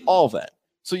all that.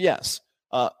 So, yes,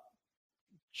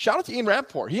 shout out to Ian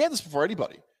Rappaport. He had this before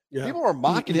anybody. Yeah. People were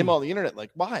mocking him on the internet.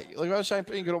 Like, why? Like, why was Sean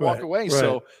Payton going to walk away? Right.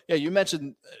 So, yeah, you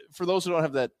mentioned, for those who don't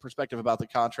have that perspective about the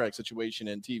contract situation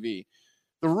and TV,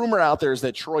 the rumor out there is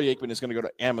that Troy Aikman is going to go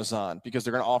to Amazon because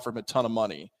they're going to offer him a ton of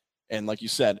money. And like you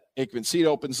said, Aikman's seat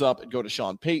opens up and go to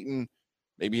Sean Payton.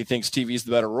 Maybe he thinks TV is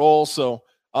the better role. So,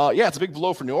 yeah, it's a big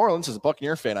blow for New Orleans. As a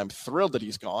Buccaneer fan, I'm thrilled that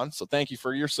he's gone. So thank you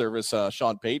for your service,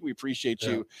 Sean Payton. We appreciate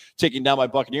you taking down my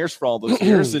Buccaneers for all those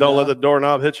years. Don't let the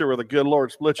doorknob hit you where the good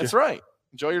Lord split you. That's right.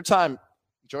 Enjoy your time.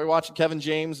 Enjoy watching Kevin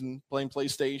James and playing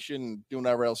PlayStation and doing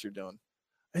whatever else you're doing.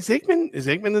 Is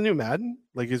Aikman the new Madden?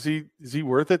 Like, is he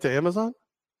worth it to Amazon?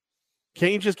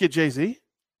 Can't you just get Jay-Z?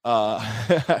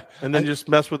 And then just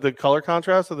mess with the color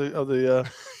contrast of the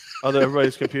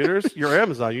everybody's computers? You're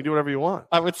Amazon. You can do whatever you want.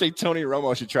 I would say Tony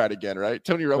Romo should try it again, right?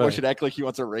 Tony Romo should act like he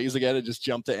wants a raise again and just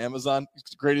jump to Amazon. He's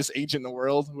the greatest agent in the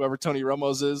world, whoever Tony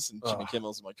Romo's is, and Jimmy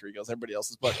Kimmel's and Mike Tirico's, everybody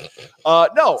else's. But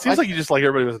no. Seems like you just like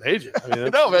everybody was an agent. I mean,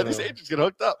 no, man, these agents get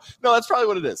hooked up. No, that's probably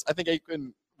what it is. I think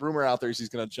Aikman, rumor out there is he's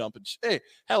going to jump. And hey,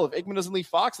 hell, if Aikman doesn't leave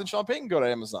Fox, then Sean Payton can go to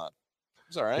Amazon.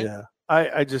 It's all right. Yeah.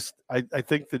 I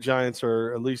think the Giants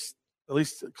are at least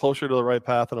closer to the right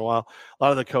path in a while. A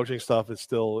lot of the coaching stuff is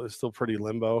still pretty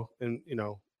limbo, and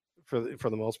for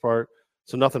the most part.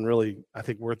 So nothing really, I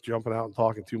think, worth jumping out and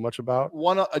talking too much about.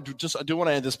 I do want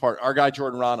to add this part. Our guy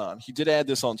Jordan Ronan, he did add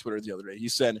this on Twitter the other day. He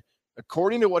said,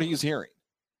 according to what he's hearing,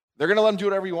 they're going to let him do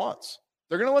whatever he wants.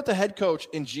 They're going to let the head coach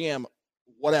and GM,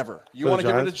 whatever. You want to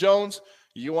get rid of Jones?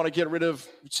 You want to get rid of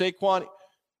Saquon?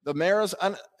 The Maras?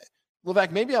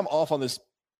 Levac, maybe I'm off on this.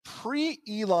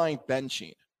 Pre-Eli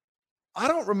benching, I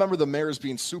don't remember the Maras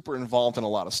being super involved in a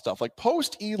lot of stuff. Like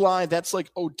post-Eli, that's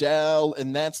like Odell,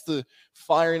 and that's the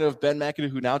firing of Ben McAdoo,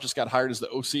 who now just got hired as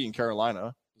the OC in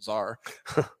Carolina. Bizarre.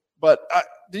 But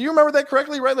do you remember that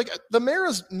correctly, right? Like the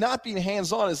Maras not being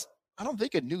hands-on is I don't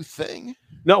think a new thing.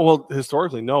 No, well,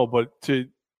 historically, no, but the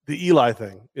Eli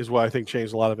thing is what I think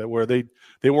changed a lot of it, where they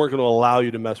weren't going to allow you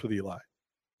to mess with Eli.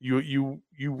 You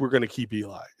were going to keep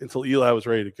Eli until Eli was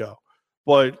ready to go.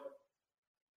 But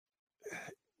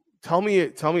tell me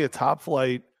a top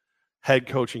flight head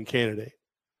coaching candidate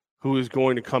who is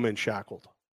going to come in shackled.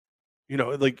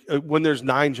 Like when there's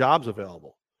 9 jobs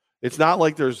available. It's not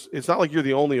like you're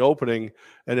the only opening,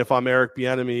 and if I'm Eric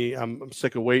Bieniemy, I'm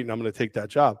sick of waiting, I'm going to take that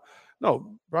job.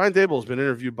 No, Brian Daboll has been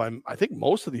interviewed by, I think,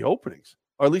 most of the openings,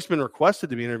 or at least been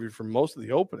requested to be interviewed for most of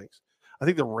the openings. I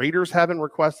think the Raiders haven't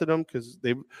requested him because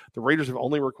the Raiders have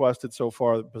only requested so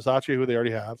far Bisaccia, who they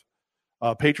already have,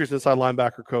 Patriots inside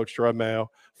linebacker coach Jerod Mayo,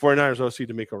 49ers OC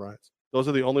DeMeco Ryans. Those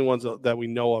are the only ones that we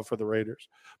know of for the Raiders.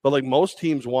 But like most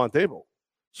teams want Daboll,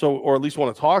 or at least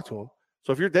want to talk to him.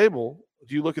 So if you're Daboll,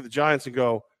 do you look at the Giants and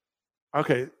go,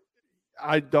 okay,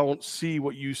 I don't see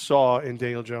what you saw in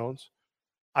Daniel Jones.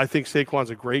 I think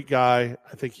Saquon's a great guy.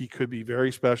 I think he could be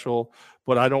very special,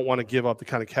 but I don't want to give up the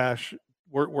kind of cash.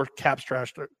 We're cap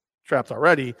trapped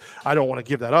already. I don't want to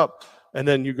give that up. And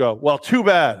then you go, well, too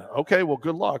bad. Okay, well,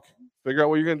 good luck. Figure out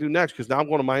what you're going to do next, because now I'm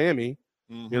going to Miami,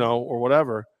 or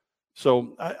whatever.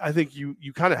 So I think you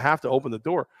kind of have to open the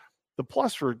door. The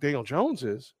plus for Daniel Jones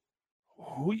is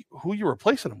who you're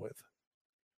replacing him with.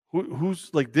 Who's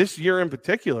like this year in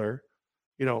particular,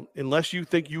 unless you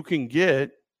think it's going to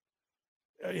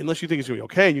be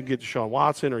okay, you can get Deshaun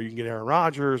Watson, or you can get Aaron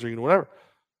Rodgers, or whatever.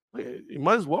 You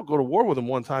might as well go to war with him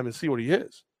one time and see what he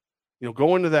is.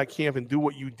 Go into that camp and do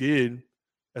what you did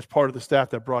as part of the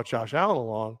staff that brought Josh Allen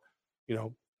along.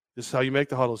 This is how you make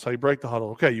the huddle. This is how you break the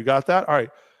huddle. Okay, you got that? All right.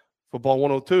 Football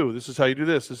 102, this is how you do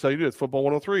this. This is how you do it. Football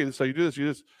 103, this is how you do this. You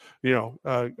do this.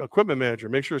 Equipment manager,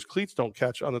 make sure his cleats don't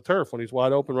catch on the turf when he's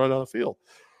wide open running on the field.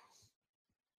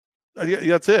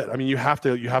 That's it. I mean, you have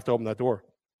to open that door,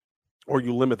 or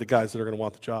you limit the guys that are going to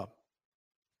want the job.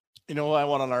 You know what I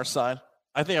want on our side?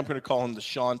 I think I'm going to call him the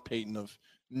Sean Payton of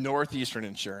Northeastern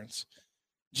Insurance.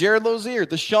 Jared Lozier,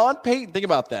 the Sean Payton. Think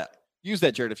about that. Use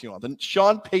that, Jared, if you want. The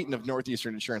Sean Payton of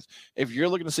Northeastern Insurance. If you're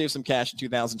looking to save some cash in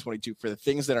 2022 for the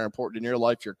things that are important in your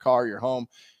life, your car, your home,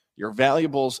 your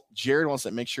valuables, Jared wants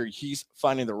to make sure he's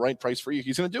finding the right price for you.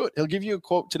 He's going to do it. He'll give you a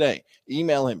quote today.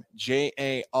 Email him,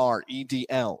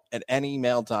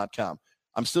 jaredl@nemail.com.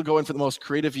 I'm still going for the most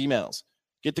creative emails.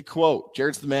 Get the quote.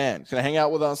 Jared's the man. He's going to hang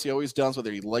out with us. He always does,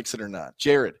 whether he likes it or not.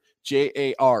 Jared,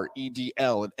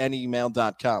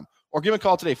 jaredl@nemail.com. Or give him a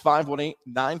call today,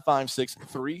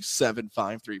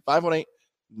 518-956-3753.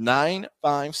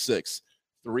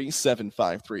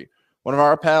 518-956-3753. One of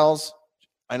our pals,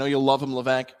 I know you'll love him,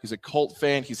 Levesque. He's a Colt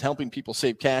fan. He's helping people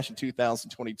save cash in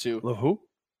 2022. Love who?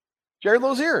 Jared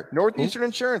Lozier, Northeastern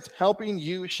Insurance, helping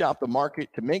you shop the market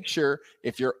to make sure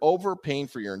if you're overpaying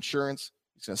for your insurance,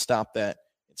 he's going to stop that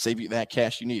and save you that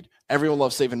cash you need. Everyone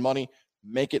loves saving money.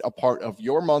 Make it a part of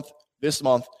your month this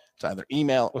month. To either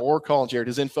email or call Jared.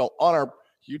 His info on our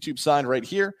YouTube side right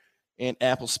here, and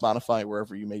Apple, Spotify,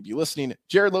 wherever you may be listening.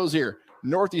 Jared Lozier,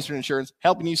 Northeastern Insurance,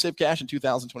 helping you save cash in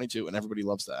 2022, and everybody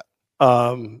loves that.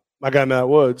 My guy Matt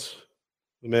Woods,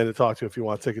 the man to talk to if you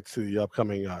want tickets to the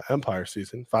upcoming Empire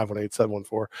season,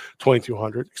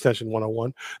 518-714-2200, extension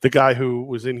 101. The guy who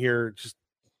was in here just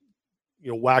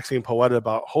waxing poetic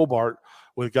about Hobart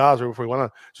with Gaza before he went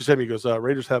on, just said to me, he goes,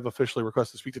 Raiders have officially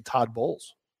requested to speak to Todd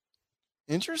Bowles.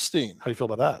 Interesting. How do you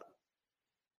feel about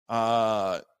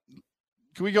that?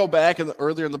 Can we go back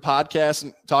earlier in the podcast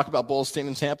and talk about Bowles staying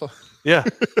in Tampa? Yeah.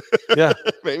 Yeah.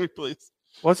 Maybe, please.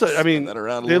 What's that? I mean,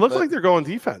 they look like they're going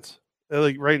defense.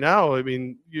 Like right now, I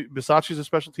mean, Bisaccia's a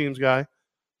special teams guy.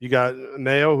 You got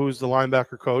Mayo, who's the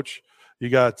linebacker coach. You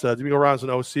got DeMeco Ryans an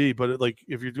OC. But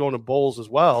if you're going to Bowles as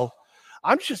well,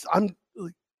 I'm shocked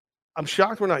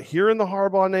we're not hearing the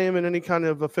Harbaugh name in any kind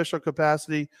of official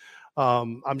capacity.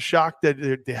 I'm shocked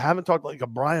that they haven't talked like a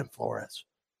Brian Flores.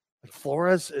 Like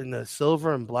Flores in the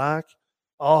silver and black.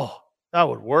 Oh, that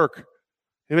would work.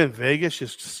 Him in Vegas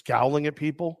just scowling at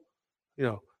people.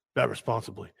 Bet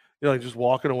responsibly. Just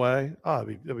walking away. Oh,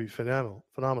 that'd be phenomenal.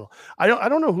 I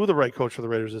don't know who the right coach for the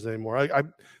Raiders is anymore.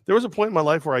 There was a point in my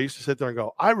life where I used to sit there and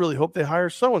go, I really hope they hire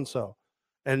so-and-so.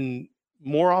 And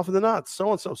more often than not,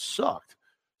 so-and-so sucked.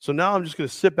 So now I'm just going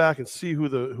to sit back and see who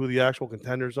the actual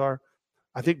contenders are.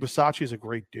 I think Bisaccia is a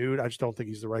great dude. I just don't think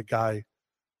he's the right guy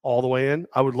all the way in.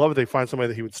 I would love if they find somebody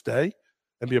that he would stay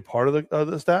and be a part of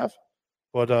the staff.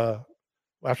 But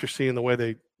after seeing the way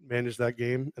they managed that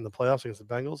game in the playoffs against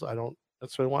the Bengals, I don't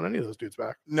necessarily want any of those dudes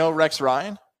back. No Rex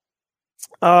Ryan?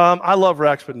 I love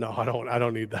Rex, but no, I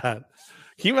don't need that.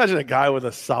 Can you imagine a guy with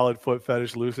a solid foot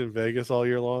fetish loose in Vegas all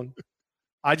year long?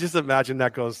 I just imagine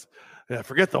that goes Yeah,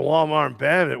 forget the Walmart and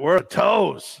Bandit. We're a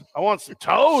toes. I want some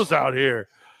toes out here.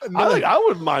 I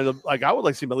wouldn't mind. Like, I would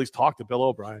like to see him at least talk to Bill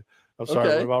O'Brien. I'm sorry,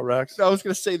 Okay. what about Rex? I was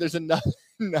going to say there's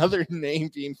another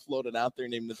name being floated out there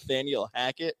named Nathaniel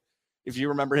Hackett. If you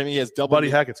remember him, he has Buddy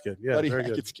Hackett's kid. Yeah, Buddy very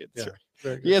Hackett's good. kid.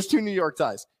 Yeah, he has 2 New York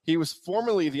ties. He was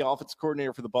formerly the offensive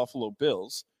coordinator for the Buffalo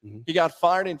Bills. Mhm. He got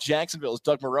fired in Jacksonville as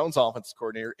Doug Marrone's offensive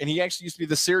coordinator, and he actually used to be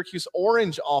the Syracuse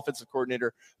Orange offensive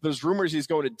coordinator. There's rumors he's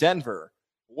going to Denver.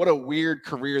 What a weird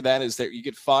career that is, that you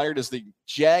get fired as the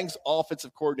Jags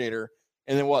offensive coordinator,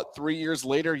 and then 3 years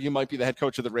later, you might be the head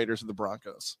coach of the Raiders or the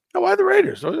Broncos. Oh, why the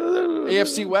Raiders?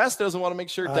 AFC West doesn't want to make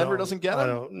sure Denver doesn't get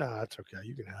him. No, that's okay.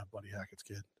 You can have Buddy Hackett's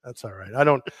kid. That's all right.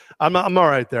 I'm all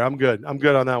right there. I'm good. I'm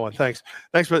good on that one. Thanks,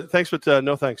 but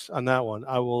no thanks on that one.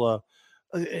 I will.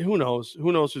 Who knows?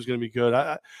 Who knows who's going to be good?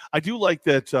 I do like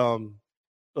that.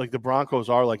 Like the Broncos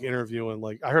are like interviewing.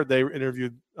 Like I heard they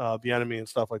interviewed Bieniemy and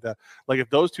stuff like that. Like if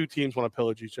those two teams want to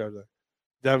pillage each other,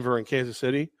 Denver and Kansas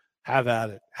City, have at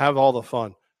it. Have all the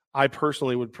fun. I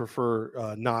personally would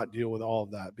prefer not deal with all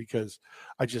of that because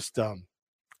I don't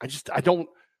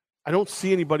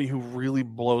see anybody who really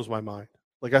blows my mind.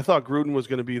 Like I thought Gruden was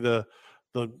going to be the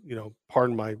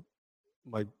pardon my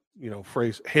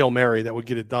phrase, Hail Mary that would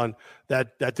get it done.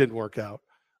 That didn't work out.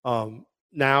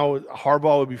 Now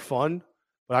Harbaugh would be fun,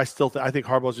 but I think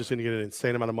Harbaugh's just going to get an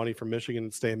insane amount of money from Michigan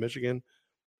and stay in Michigan.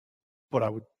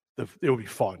 But it would be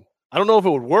fun. I don't know if it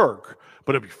would work,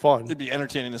 but it'd be fun. It'd be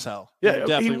entertaining as hell.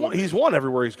 Yeah, he's won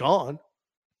everywhere he's gone.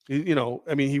 He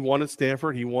won at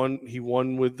Stanford. He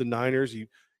won with the Niners.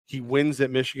 He wins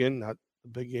at Michigan. Not the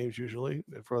big games usually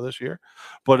for this year,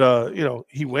 but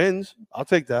he wins. I'll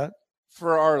take that.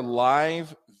 For our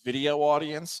live video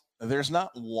audience, there's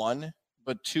not one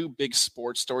but 2 big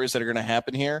sports stories that are going to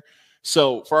happen here.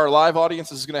 So for our live audience,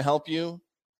 this is going to help you.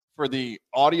 For the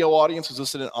audio audience who's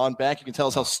listening on back, you can tell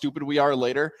us how stupid we are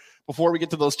later. Before we get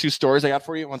to those 2 stories I got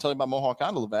for you, I want to tell you about Mohawk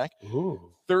Honda, Levac.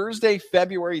 Thursday,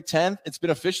 February 10th, it's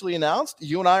been officially announced.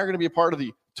 You and I are going to be a part of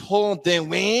the Tour de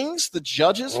Wings, the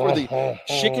judges for the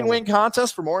chicken wing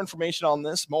contest. For more information on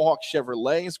this, Mohawk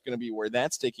Chevrolet is going to be where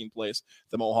that's taking place.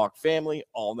 The Mohawk family,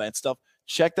 all that stuff.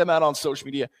 Check them out on social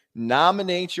media.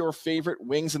 Nominate your favorite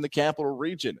wings in the capital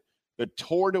region. The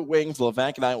Tour de Wings,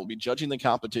 Levac and I will be judging the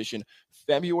competition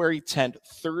February 10th,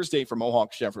 Thursday for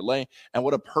Mohawk Chevrolet. And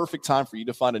what a perfect time for you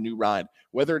to find a new ride.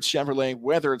 Whether it's Chevrolet,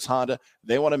 whether it's Honda,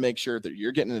 they want to make sure that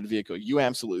you're getting in a vehicle you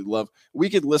absolutely love. We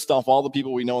could list off all the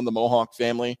people we know in the Mohawk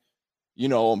family. You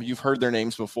know them. You've heard their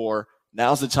names before.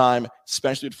 Now's the time,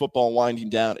 especially with football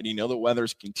winding down, and you know the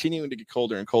weather's continuing to get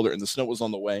colder and colder, and the snow is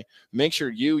on the way. Make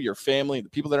sure you, your family, the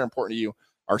people that are important to you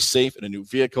are safe in a new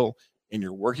vehicle, and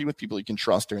you're working with people you can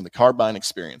trust during the car buying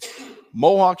experience.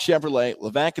 Mohawk Chevrolet,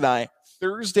 Levac and I,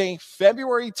 Thursday,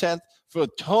 February 10th for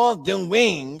Tour de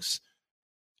Wings.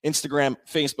 Instagram,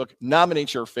 Facebook,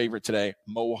 nominate your favorite today.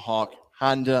 Mohawk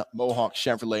Honda, Mohawk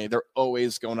Chevrolet. They're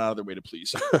always going out of their way to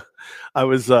please you. I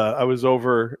was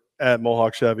over at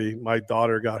Mohawk Chevy. My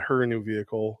daughter got her new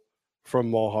vehicle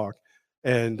from Mohawk,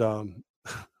 and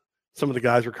some of the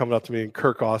guys were coming up to me, and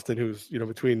Kirk Austin, who's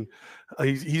between,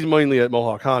 he's mainly at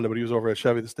Mohawk Honda, but he was over at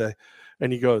Chevy this day,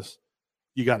 and he goes,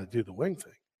 "You got to do the wing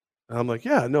thing." And I'm like,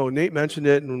 "Yeah, no, Nate mentioned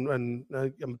it, and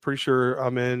I'm pretty sure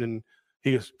I'm in." And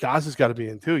he goes, "Gaz has got to be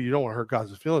in too. You don't want to hurt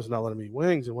Gaz's feelings, not letting me eat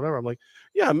wings and whatever." I'm like,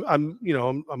 "Yeah,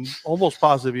 I'm almost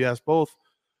positive he asked both."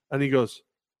 And he goes,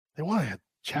 "They want to have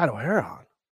Chad O'Hara on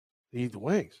to eat the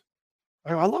wings."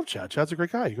 I go, "I love Chad. Chad's a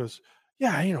great guy." He goes,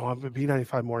 "Yeah, I'm a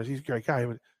B95 mornings. He's a great guy,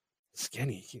 but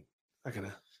skinny. He's not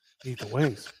gonna eat the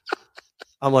wings."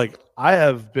 I'm like, I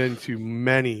have been to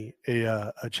many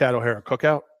a Chad O'Hara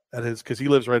cookout at his, because he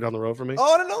lives right down the road from me.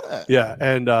 Oh, I didn't know that. Yeah,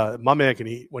 and my man can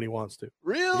eat when he wants to.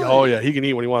 Really? Oh yeah, he can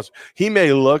eat when he wants to. He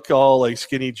may look all like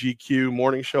skinny GQ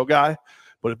morning show guy,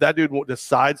 but if that dude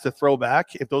decides to throw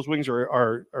back, if those wings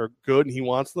are good and he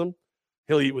wants them,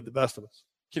 he'll eat with the best of us.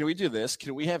 Can we do this?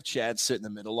 Can we have Chad sit in the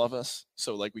middle of us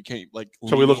so like we can't like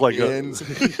so we look like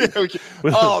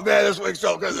oh man, this wing's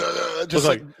so good. Just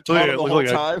like the whole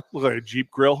time. Look like a Jeep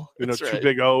grill, two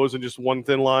big O's and just one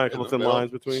thin line, a couple thin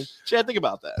lines between. Chad, think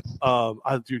about that.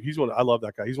 Dude, I love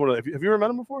that guy. He's one of. Have you ever met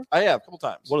him before? I have a couple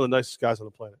times. One of the nicest guys on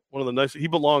the planet. One of the nicest. He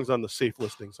belongs on the safe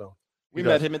listing zone. We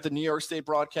met him at the New York State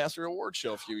Broadcaster Award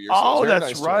Show a few years ago. Oh,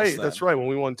 that's right. That's right. When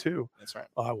we won 2. That's right.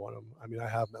 Oh, I won them. I mean, I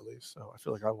have them at least, so I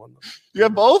feel like I won them. You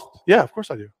have both? Yeah, of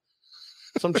course I do.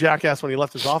 Some jackass when he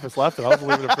left his office left it. I was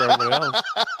leaving it for everybody else.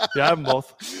 Yeah, I have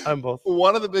them both.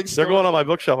 One of the big. They're going on my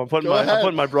bookshelf. I'm putting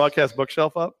my broadcast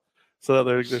bookshelf up so that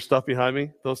there's stuff behind me.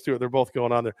 Those two, they're both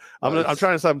going on there. I'm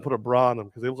trying to decide and put a bra on them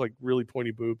because they look like really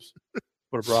pointy boobs.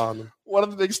 Put a bra on them. One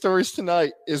of the big stories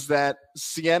tonight is that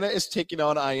Sienna is taking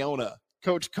on Iona.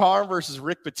 Coach Carr versus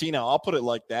Rick Pitino. I'll put it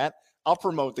like that. I'll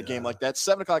promote the game like that.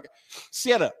 7 o'clock.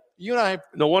 Sienna, you and I.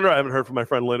 No wonder I haven't heard from my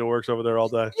friend Lynn who works over there all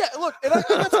day. Yeah, look, and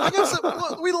I guess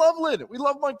we love Lynn. We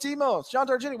love Mike Demos, John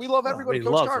Dargini. We love everybody.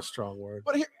 Coach love's Carr. a strong word.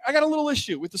 But here, I got a little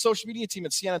issue with the social media team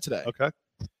at Sienna today. Okay.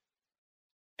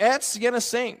 At Sienna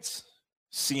Saints,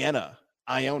 Sienna,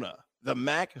 Iona, the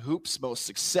MAC Hoops most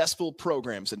successful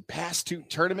programs and past 2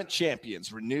 tournament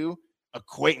champions renew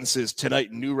acquaintances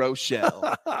tonight in New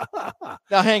Rochelle.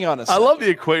 Now, hang on a second. I love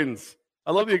the acquaintance.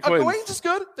 Acquaintance is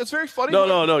good. That's very funny.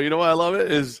 No. You know why I love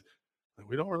it is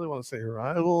we don't really want to say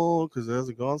rival because it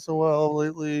hasn't gone so well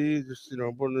lately. Just,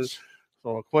 putting this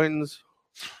acquaintance.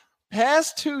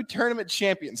 Past 2 tournament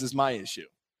champions is my issue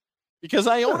because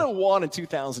Iona won in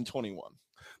 2021.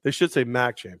 They should say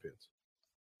MAC champions.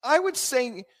 I would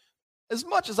say, as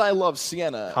much as I love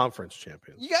Sienna, conference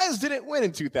champions. You guys didn't win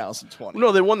in 2020.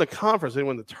 No, they won the conference. They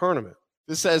won the tournament.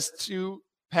 This says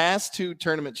past 2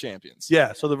 tournament champions.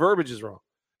 Yeah, so the verbiage is wrong.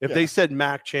 If they said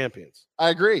MAC champions, I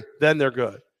agree. Then they're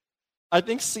good. I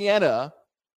think Sienna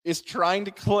is trying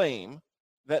to claim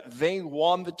that they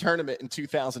won the tournament in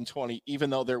 2020, even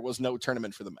though there was no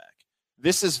tournament for the MAC.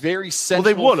 This is very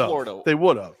central Florida. They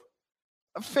would have.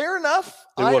 Fair enough.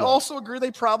 I also agree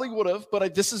they probably would have,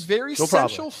 but this is very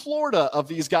central Florida of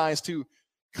these guys to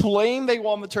claim they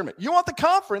won the tournament. You want the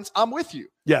conference? I'm with you.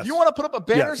 Yes. You want to put up a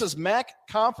banners as MAC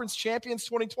Conference Champions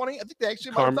 2020? I think they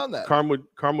actually might have done that. Carm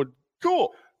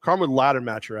would ladder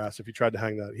match your ass if you tried to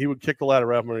hang that. He would kick the ladder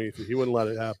right underneath you. He wouldn't let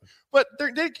it happen. But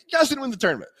you guys didn't win the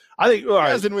tournament. I think all right.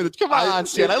 You guys didn't win it. Come on,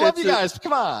 Stan. I love you guys.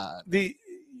 Come on.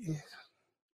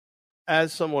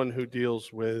 As someone who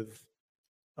deals with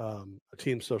a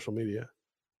team's social media,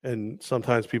 and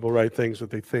sometimes people write things that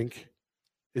they think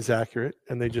is accurate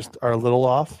and they just are a little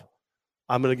off,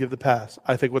 I'm going to give the pass.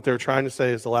 I think what they're trying to say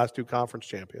is the last 2 conference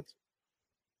champions,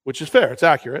 which is fair. It's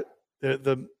accurate.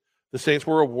 The Saints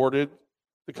were awarded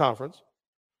the conference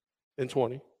in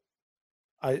 20.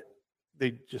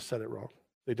 They just said it wrong.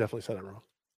 They definitely said it wrong.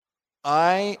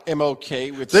 I am okay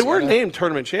with. They were named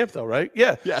tournament champ, though, right?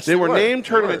 Yeah. Yes, they were named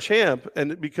tournament champ,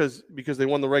 and because they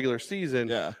won the regular season,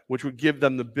 yeah, which would give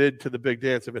them the bid to the big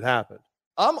dance if it happened.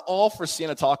 I'm all for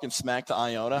Sienna talking smack to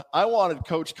Iona. I wanted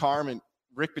Coach Carm and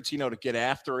Rick Pitino to get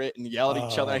after it and yell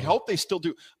at each other. I hope they still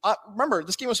do. Remember,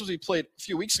 this game was supposed to be played a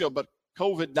few weeks ago, but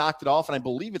COVID knocked it off, and I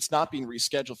believe it's not being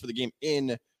rescheduled for the game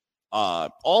in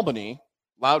Albany,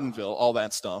 Loudonville, all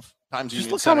that stuff. Times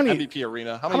Union Center, MVP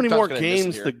Arena. How many more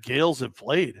games the Gales have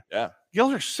played? Yeah,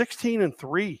 Gales are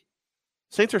 16-3.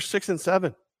 Saints are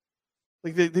 6-7.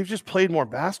 Like they've just played more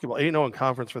basketball. 8-0 in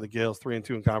conference for the Gales,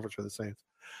 3-2 in conference for the Saints.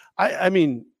 I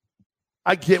mean,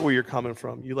 I get where you're coming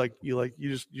from. You just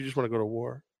want to go to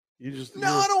war. I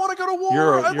don't want to go to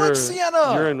war. I like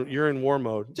Sienna. You're in war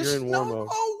mode. You're in war mode.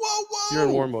 Whoa. You're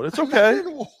in war mode. It's okay.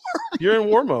 You're in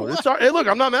war mode. It's all right. Hey, look,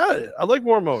 I'm not mad at it. I like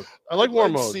war mode. I like war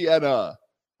mode. Sienna.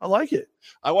 I like it.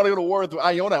 I want to go to war with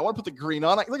Iona. I want to put the green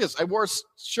on. Look at this. I wore a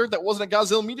shirt that wasn't a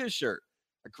Godzilla Media shirt.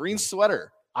 A green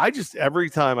sweater. Every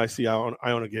time I see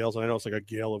Iona Gales, and I know it's like a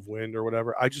gale of wind or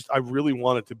whatever, I really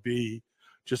want it to be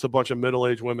just a bunch of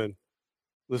middle-aged women.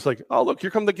 It's like, oh, look, here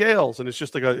come the Gales. And it's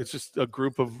just a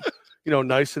group of,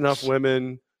 nice enough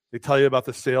women. They tell you about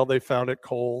the sale they found at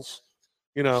Kohl's.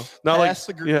 Not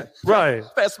right.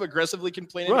 Passive aggressively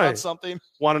complaining about something.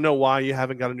 Want to know why you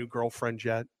haven't got a new girlfriend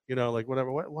yet? Like whatever.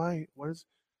 Why? What is?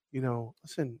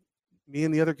 Listen. Me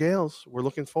and the other Gales, we're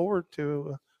looking forward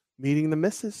to meeting the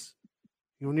missus.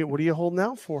 What are you holding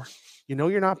out for?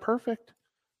 You're not perfect.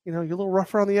 You're a little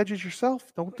rougher on the edges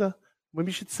yourself. Don't. Maybe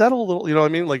you should settle a little. You know what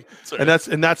I mean? Like, and that's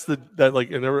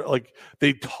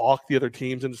they talk the other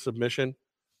teams into submission.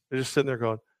 They're just sitting there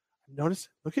going, "Notice,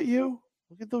 look at you.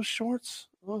 Look at those shorts.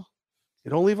 Oh,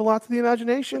 you don't leave a lot to the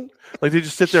imagination." Like they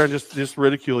just sit there and just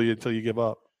ridicule you until you give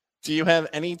up. Do you have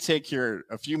any take here?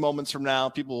 A few moments from now,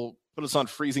 people put us on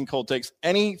freezing cold takes.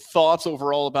 Any thoughts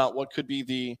overall about what could be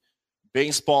the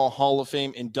Baseball Hall of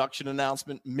Fame induction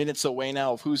announcement? Minutes away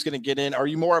now of who's going to get in. Are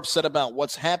you more upset about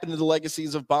what's happened to the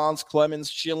legacies of Bonds, Clemens,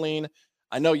 Schilling?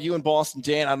 I know you and Boston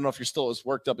Dan, I don't know if you're still as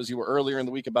worked up as you were earlier in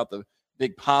the week about the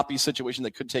big Poppy situation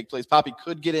that could take place. Poppy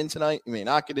could get in tonight. He may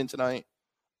not get in tonight.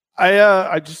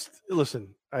 I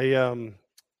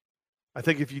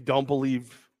think if you don't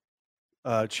believe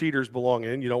cheaters belong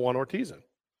in, you don't want Ortiz in.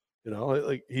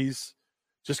 Like he's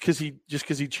just because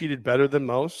he cheated better than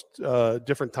most,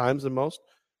 different times than most,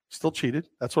 still cheated.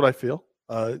 That's what I feel.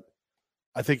 I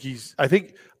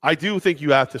do think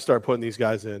you have to start putting these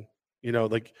guys in.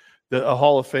 Like a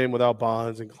Hall of Fame without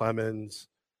Bonds and Clemens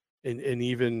and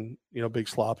even Big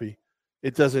Sloppy.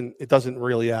 it doesn't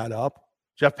really add up.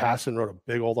 Jeff Passan wrote a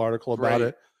big old article about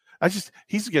it.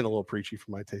 He's getting a little preachy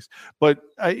for my taste, but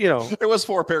it was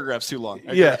 4 paragraphs too long.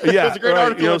 Yeah. It was a great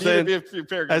article. You know what I'm saying? Be a few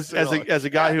paragraphs as a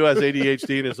guy who has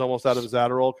ADHD and is almost out of his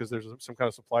Adderall because there's some kind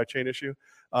of supply chain issue,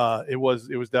 it was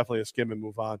definitely a skim and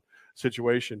move on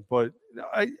situation. But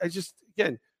I just,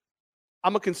 again,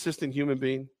 I'm a consistent human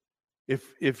being.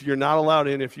 If you're not allowed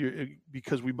in,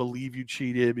 because we believe you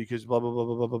cheated, because blah blah blah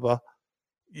blah blah blah blah,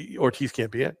 Ortiz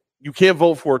can't be in. You can't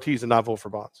vote for Ortiz and not vote for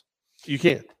Bonds. You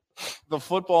can't.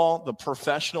 The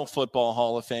Professional Football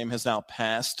Hall of Fame has now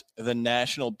passed the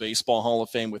National Baseball Hall of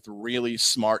Fame with really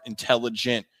smart,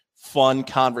 intelligent, fun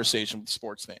conversation with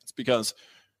sports fans. Because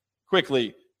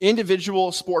quickly,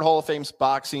 individual sport Hall of Fames,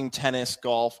 boxing, tennis,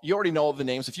 golf, you already know the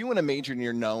names. If you win a major and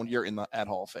you're known, you're at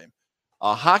Hall of Fame.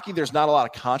 Hockey, there's not a lot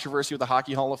of controversy with the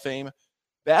Hockey Hall of Fame.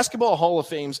 Basketball Hall of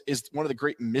Fames is one of the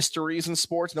great mysteries in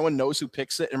sports. No one knows who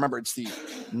picks it. And remember, it's the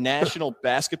National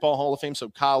Basketball Hall of Fame, so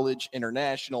college,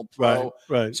 international, pro.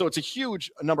 Right. So it's a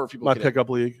huge number of people. My pickup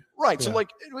league. Right. Yeah. So,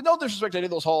 with no disrespect to any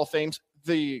of those Hall of Fames,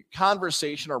 the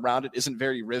conversation around it isn't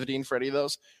very riveting for any of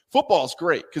those. Football is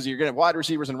great because you're going to have wide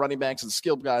receivers and running backs and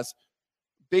skilled guys.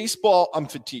 Baseball, I'm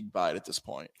fatigued by it at this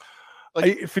point.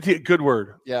 Good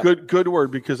word. Yeah. Good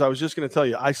word, because I was just going to tell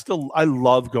you, I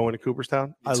love going to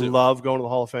Cooperstown. I love going to the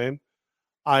Hall of Fame.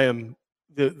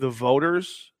 The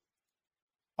voters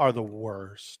are the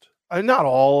worst. Not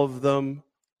all of them,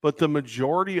 but the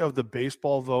majority of the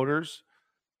baseball voters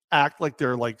act like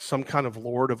they're like some kind of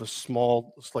lord of a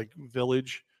small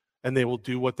village, and they will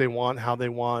do what they want, how they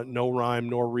want, no rhyme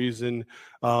nor reason.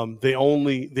 They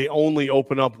only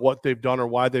open up what they've done or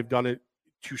why they've done it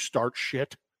to start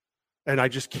shit. And I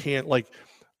just can't,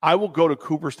 I will go to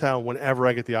Cooperstown whenever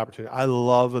I get the opportunity. I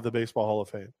love the Baseball Hall of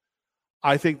Fame.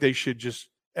 I think they should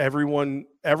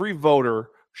every voter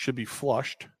should be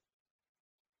flushed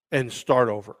and start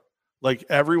over.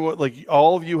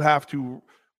 All of you have to,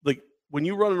 when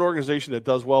you run an organization that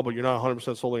does well, but you're not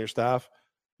 100% sold on your staff,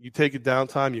 you take it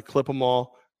downtime, you clip them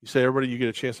all, you say, everybody, you get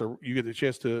the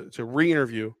chance to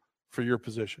re-interview for your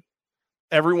position.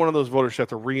 Every one of those voters should have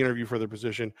to re-interview for their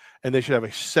position, and they should have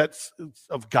a set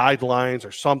of guidelines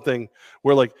or something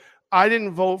where, I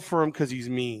didn't vote for him because he's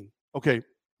mean. Okay,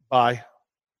 bye.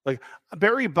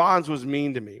 Barry Bonds was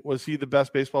mean to me. Was he the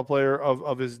best baseball player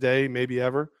of his day, maybe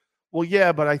ever? Well,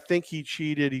 yeah, but I think he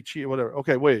cheated, whatever.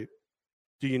 Okay, wait.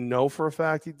 Do you know for a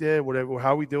fact he did? Whatever.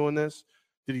 How are we doing this?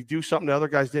 Did he do something the other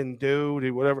guys didn't do? Did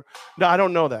he whatever? No, I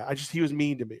don't know that. He was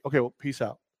mean to me. Okay, well, peace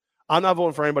out. I'm not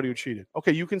voting for anybody who cheated.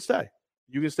 Okay, you can stay.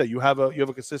 You have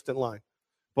a consistent line,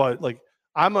 but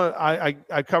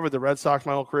I covered the Red Sox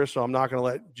my whole career, so I'm not going to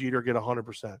let Jeter get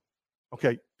 100%.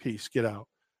 Okay, peace, get out.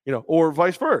 Or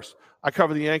vice versa. I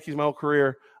covered the Yankees my whole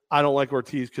career. I don't like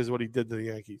Ortiz because of what he did to the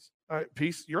Yankees. All right,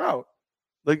 peace, you're out.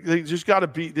 They just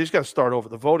got to start over.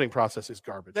 The voting process is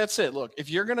garbage. That's it. Look, if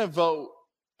you're going to vote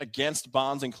against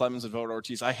Bonds and Clemens and vote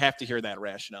Ortiz, I have to hear that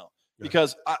rationale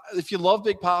because if you love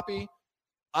Big Papi,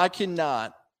 I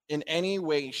cannot in any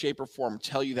way, shape, or form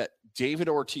tell you that David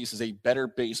Ortiz is a better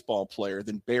baseball player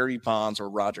than Barry Bonds or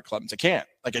Roger Clemens. I can't.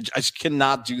 I just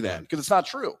cannot do that because it's not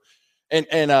true. And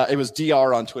it was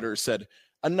DR on Twitter said,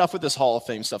 enough with this Hall of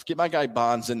Fame stuff. Get my guy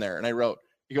Bonds in there. And I wrote,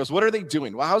 he goes, what are they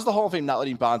doing? Well, how's the Hall of Fame not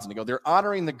letting Bonds in? They go, they're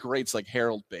honoring the greats like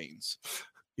Harold Baines.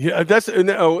 Yeah, that's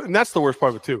the worst part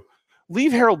of it too.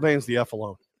 Leave Harold Baines the F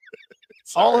alone.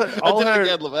 all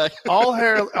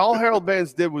Harold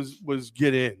Baines did was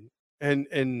get in.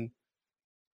 And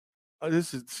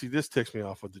this ticks me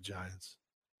off with the Giants.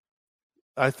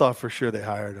 I thought for sure they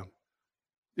hired him.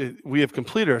 We have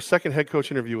completed our second head coach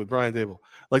interview with Brian Daboll.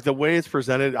 The way it's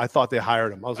presented, I thought they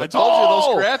hired him. I was like, I told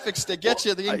you those graphics to get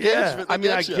you the engagement.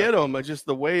 Yeah, I get them. Just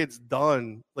the way it's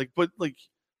done. But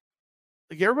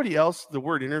everybody else, the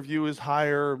word interview is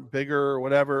higher, bigger,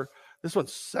 whatever. This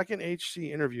one's second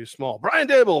HC interview, small. Brian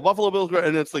Daboll, Buffalo Bills,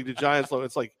 and it's the Giants.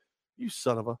 It's you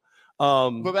son of a.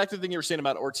 But back to the thing you were saying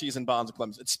about Ortiz and Bonds and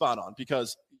Clemens, it's spot on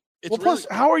because it's plus,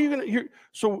 how are you going to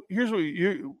so here's what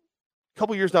a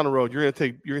couple years down the road, you're going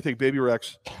to take Baby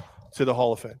Rex to the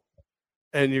Hall of Fame,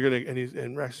 and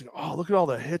Rex is going, oh, look at all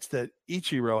the hits that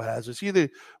Ichiro has.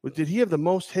 Did he have the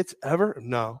most hits ever?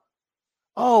 No.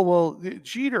 Oh, well,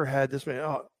 Jeter had this man.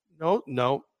 Oh,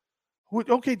 no.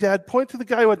 Okay, Dad, point to the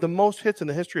guy who had the most hits in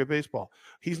the history of baseball.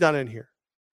 He's not in here.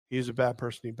 He's a bad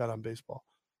person. He bet on baseball.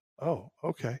 Oh,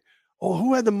 okay. Oh,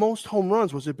 who had the most home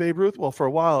runs? Was it Babe Ruth? Well, for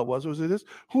a while it was. Was it this?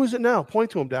 Who is it now?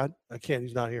 Point to him, Dad. I can't.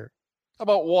 He's not here. How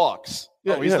about walks?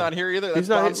 Yeah, he's not here either. That's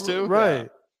Bonds too? Right.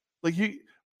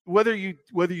 whether you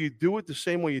do it the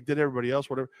same way you did everybody else,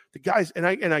 whatever, the guys, and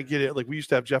I get it. Like, we used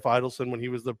to have Jeff Idelson when he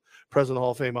was the president of the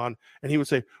Hall of Fame on, and he would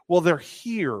say, well, they're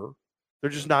here, they're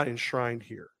just not enshrined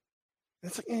here.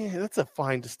 It's like, that's a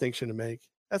fine distinction to make.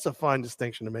 That's a fine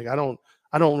distinction to make. I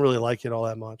don't really like it all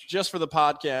that much. Just for the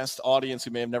podcast audience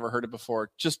who may have never heard it before,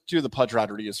 just do the Pudge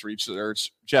Rodriguez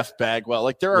research. Jeff Bagwell.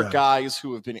 Like, there are guys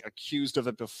who have been accused of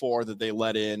it before that they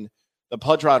let in. The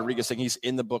Pudge Rodriguez thing, he's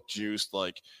in the book juiced.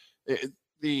 Like,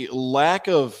 the lack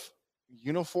of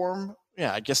uniform,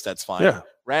 I guess that's fine. Yeah.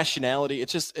 Rationality,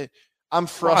 it's just I'm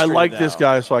frustrated. I like now. this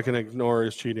guy, so I can ignore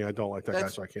his cheating. I don't like that guy,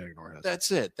 so I can't ignore his.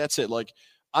 That's it. Like,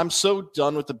 I'm so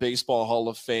done with the Baseball Hall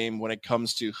of Fame when it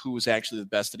comes to who's actually the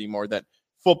best anymore. That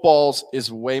footballs is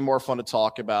way more fun to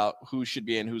talk about, who should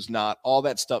be and who's not, all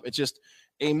that stuff. It's just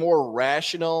a more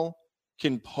rational,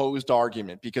 composed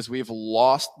argument because we've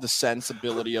lost the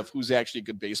sensibility of who's actually a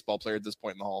good baseball player at this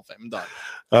point in the Hall of Fame. I'm done.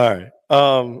 All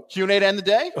right. Q&A to end the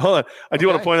day? Hold on. I do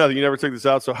want to point out that you never took this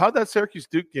out. So how'd that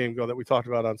Syracuse-Duke game go that we talked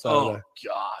about on Saturday? Oh,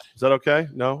 God. Is that okay?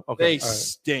 No? Okay. They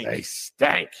stink. They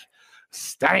stank.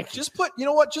 Just put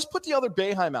the other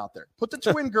Boeheim out there. Put the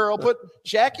twin girl. Put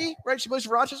Jackie, right? She plays for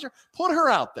Rochester. Put her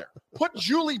out there. Put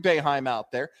Julie Boeheim out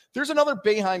there. There's another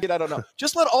Boeheim kid. I don't know.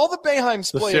 Just let all the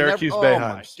Boeheims play. Syracuse Oh,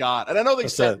 my God. And I know they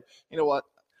said, you know what?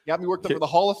 Got me worked up for the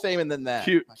Hall of Fame and then that.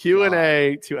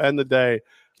 Q&A to end the day.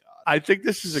 I think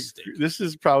this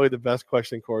is probably the best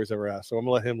question Corey's ever asked. So I'm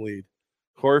going to let him lead.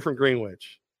 Corey from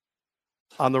Greenwich.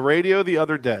 On the radio the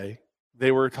other day,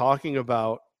 they were talking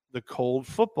about the cold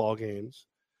football games,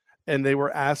 and they were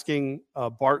asking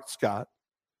Bart Scott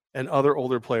and other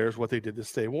older players what they did to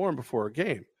stay warm before a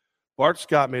game. Bart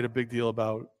Scott made a big deal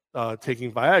about taking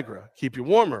Viagra, keep you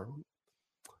warmer.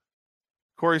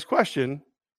 Corey's question,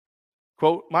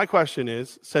 quote, my question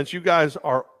is, since you guys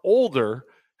are older,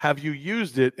 have you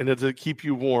used it and does it keep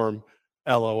you warm?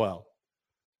 LOL.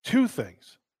 Two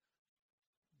things.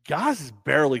 Gaz is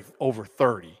barely over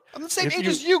 30. I'm the same age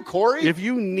as you, Corey. If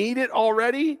you need it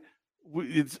already,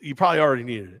 you probably already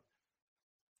needed it.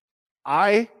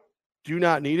 I do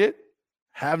not need it.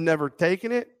 Have never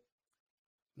taken it.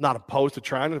 Not opposed to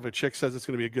trying it if a chick says it's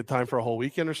going to be a good time for a whole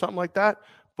weekend or something like that,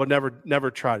 but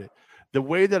never tried it. The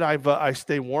way that I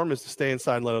stay warm is to stay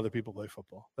inside and let other people play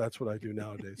football. That's what I do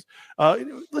nowadays.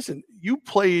 Listen, you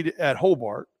played at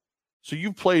Hobart. So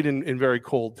you played in very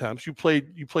cold temps. You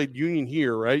played Union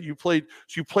here, right? You played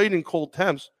in cold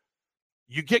temps.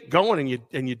 You get going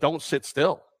and you don't sit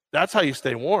still. That's how you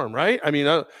stay warm, right? I mean,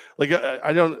 I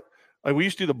don't. Like, we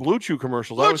used to do the Blue Chew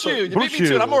commercials. Blue Chew. Me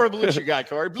too. I'm more of a Blue Chew guy,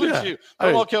 Corey. Blue Chew.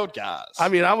 Promo code guys. I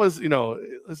mean, I was,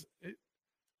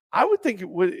 I would think it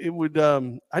would.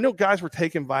 I know guys were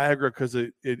taking Viagra because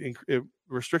it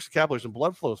restricts the capillaries and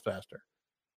blood flows faster.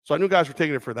 So I knew guys were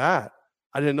taking it for that.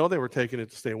 I didn't know they were taking it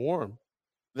to stay warm.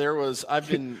 But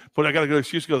I got a good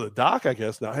excuse to go to the doc, I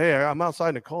guess. Now, hey, I'm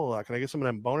outside Nicole. Can I get some of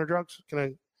them boner drugs?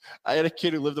 I had a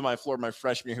kid who lived on my floor my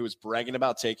freshman year who was bragging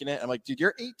about taking it. I'm like, dude,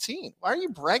 you're 18. Why are you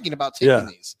bragging about taking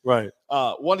these? Right.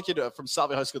 One kid from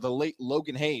Salve High School, the late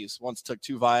Logan Hayes, once took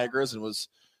 2 Viagras and was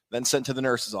then sent to the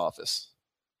nurse's office.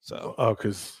 So,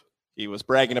 because he was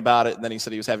bragging about it, and then he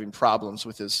said he was having problems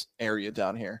with his area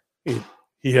down here.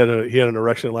 He had an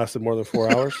erection that lasted more than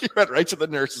 4 hours. He went right to the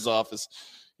nurse's office.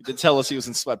 He did tell us he was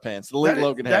in sweatpants. The late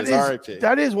Logan Hayes, R.I.P.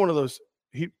 That is one of those.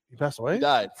 He passed away? He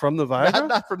died. From the Viagra?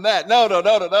 Not from that. No.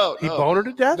 He bonered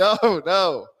to death?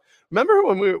 No. Remember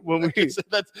when we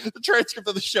the transcript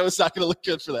of the show is not going to look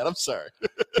good for that. I'm sorry.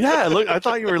 Yeah, look, I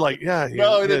thought you were like, yeah. He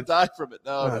didn't die from it.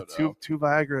 No. Two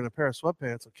Viagra and a pair of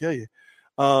sweatpants will kill you.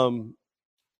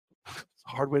 It's a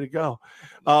hard way to go.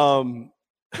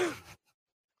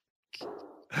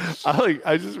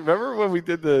 I just remember when we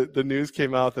did the news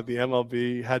came out that the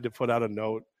MLB had to put out a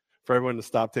note for everyone to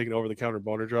stop taking over-the-counter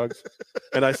boner drugs.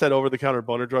 And I said over-the-counter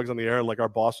boner drugs on the air, and like our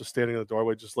boss was standing in the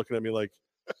doorway just looking at me like,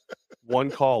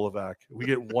 one call, Levac. We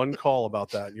get one call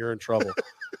about that, and you're in trouble.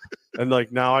 And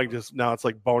like now it's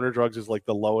like boner drugs is like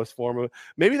the lowest form of it.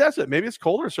 Maybe that's it. Maybe it's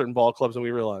colder at certain ball clubs than we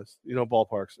realized,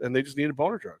 ballparks, and they just needed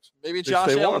boner drugs. Maybe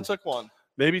Josh Allen took one.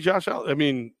 Maybe Josh Allen. I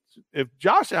mean, if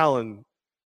Josh Allen,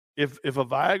 if a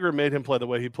Viagra made him play the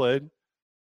way he played,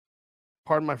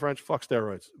 pardon my French, fuck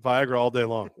steroids. Viagra all day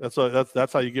long. That's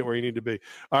how you get where you need to be.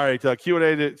 All right,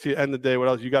 Q&A to end the day. What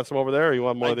else? You got some over there, or you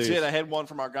want more of these? I did. I had one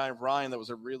from our guy Ryan that was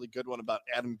a really good one about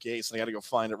Adam Gase, and I got to go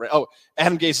find it. Right. Oh,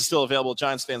 Adam Gase is still available.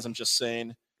 Giants fans, I'm just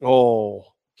saying. Oh.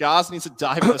 Gaz needs to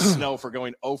dive in the snow for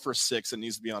going 0 for 6 and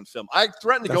needs to be on film. I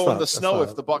threatened to go in the snow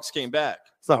if the Bucs came back.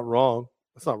 It's not wrong.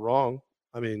 That's not wrong.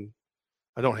 I mean,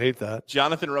 I don't hate that.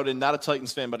 Jonathan wrote in, not a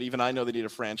Titans fan, but even I know they need a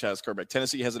franchise quarterback.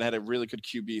 Tennessee hasn't had a really good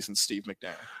QB since Steve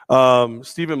McNair.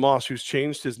 Stephen Moss, who's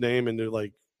changed his name into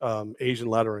like Asian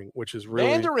lettering, which is really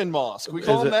Mandarin Moss. Can we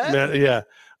call him that? Yeah.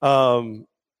 Talking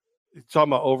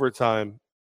about overtime.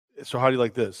 So how do you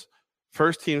like this?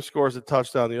 First team scores a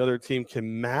touchdown, the other team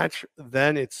can match,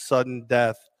 then it's sudden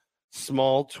death,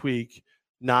 small tweak,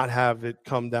 not have it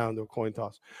come down to a coin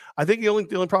toss. I think the only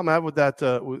problem I have with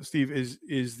that, with Steve, is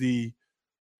the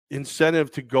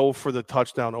incentive to go for the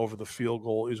touchdown over the field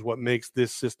goal is what makes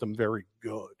this system very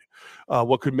good.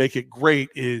 What could make it great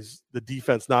is the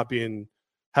defense not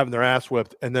having their ass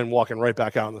whipped and then walking right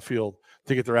back out on the field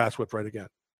to get their ass whipped right again.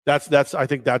 I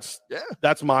think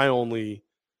that's my only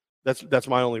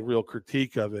real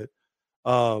critique of it.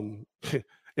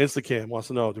 Instacam wants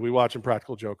to know, do we watch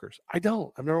Impractical Jokers? I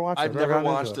don't. I've never watched it. I've never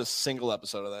watched a single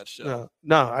episode of that show.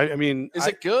 No. I mean, is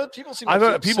it good? People seem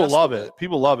people love it.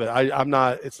 People love it. I'm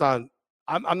not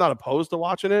opposed to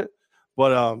watching it,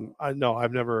 but I've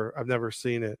never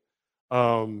seen it.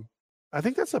 I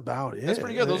think that's about it. That's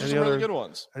pretty good. Those are some really good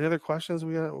ones. Any other questions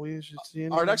we should see?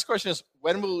 Our next question is,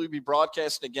 when will we be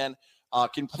broadcasting again? A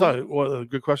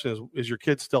good question is your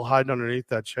kid still hiding underneath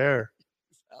that chair?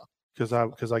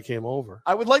 Because I came over.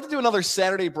 I would like to do another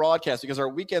Saturday broadcast because our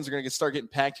weekends are going to start getting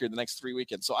packed here the next 3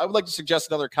 weekends. So I would like to suggest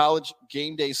another college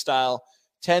game day style,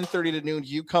 10:30 to noon.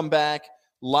 You come back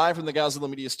live from the Godzilla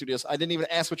Media Studios. I didn't even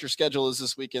ask what your schedule is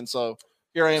this weekend, so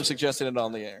here I am suggesting it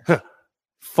on the air.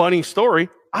 Funny story.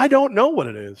 I don't know what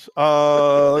it is.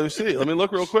 Let me see. Let me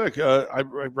look real quick.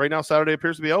 Right now, Saturday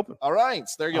appears to be open. All right.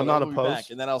 So there you go. I'm not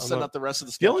opposed. And then I'll send out the rest of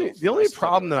the schedule. The only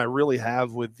problem that I really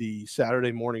have with the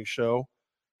Saturday morning show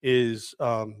is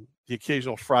the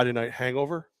occasional Friday night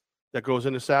hangover that goes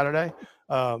into Saturday.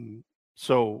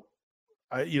 So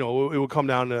it would come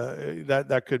down to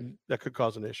that could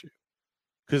cause an issue.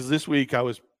 Because this week I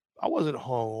wasn't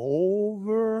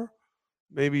hungover.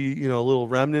 Maybe little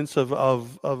remnants of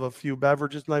a few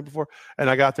beverages the night before, and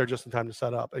I got there just in time to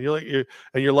set up. And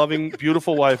your loving,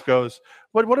 beautiful wife goes,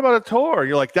 "What about a tour?"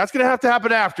 You're like, "That's gonna have to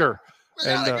happen after."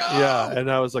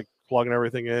 And I was like plugging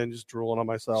everything in, just drooling on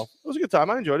myself. It was a good time.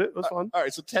 I enjoyed it. It was fun. All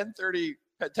right, so 10:30,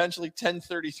 potentially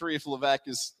 10:33 if Levac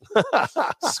is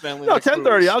smelling. No,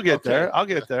 10:30. I'll get there. I'll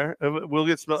get there. We'll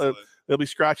get smell. It'll be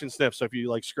scratch and sniff. So if you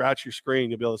like scratch your screen,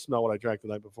 you'll be able to smell what I drank the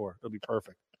night before. It'll be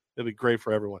perfect. It'll be great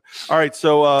for everyone. All right,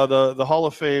 so the Hall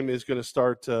of Fame is going to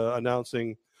start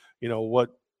announcing, what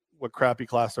crappy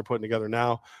class they're putting together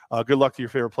now. Good luck to your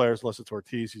favorite players, unless it's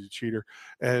Ortiz. He's a cheater.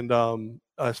 And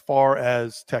as far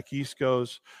as Tech East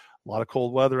goes, a lot of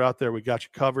cold weather out there. We got you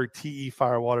covered.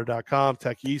 TEfirewater.com,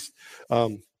 Tech East.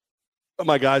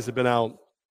 My guys have been out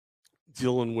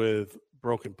dealing with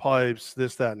broken pipes,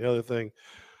 this, that, and the other thing.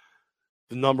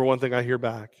 The number one thing I hear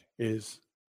back is,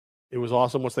 it was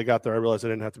awesome once they got there. I realized I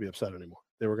didn't have to be upset anymore.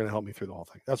 They were going to help me through the whole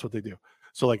thing. That's what they do.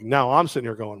 So like now I'm sitting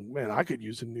here going, man, I could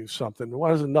use a new something.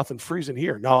 Why isn't nothing freezing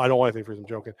here? No, I don't want anything freezing. I'm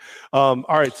joking. All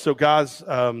right. So guys,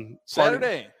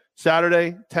 Saturday,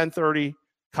 10:30,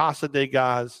 Casa de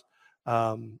Gaz. Should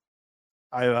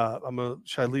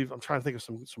I leave? I'm trying to think of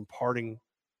some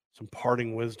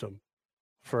parting wisdom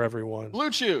for everyone. Blue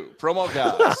Chew, promo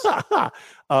guys.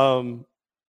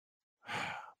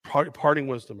 Parting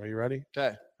wisdom. Are you ready?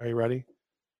 Okay. Are you ready?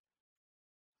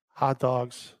 Hot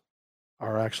dogs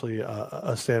are actually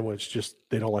a sandwich. Just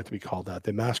they don't like to be called that.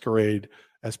 They masquerade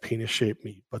as penis-shaped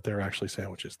meat, but they're actually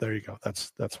sandwiches. There you go.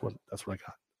 That's what I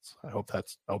got. I hope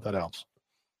that helps.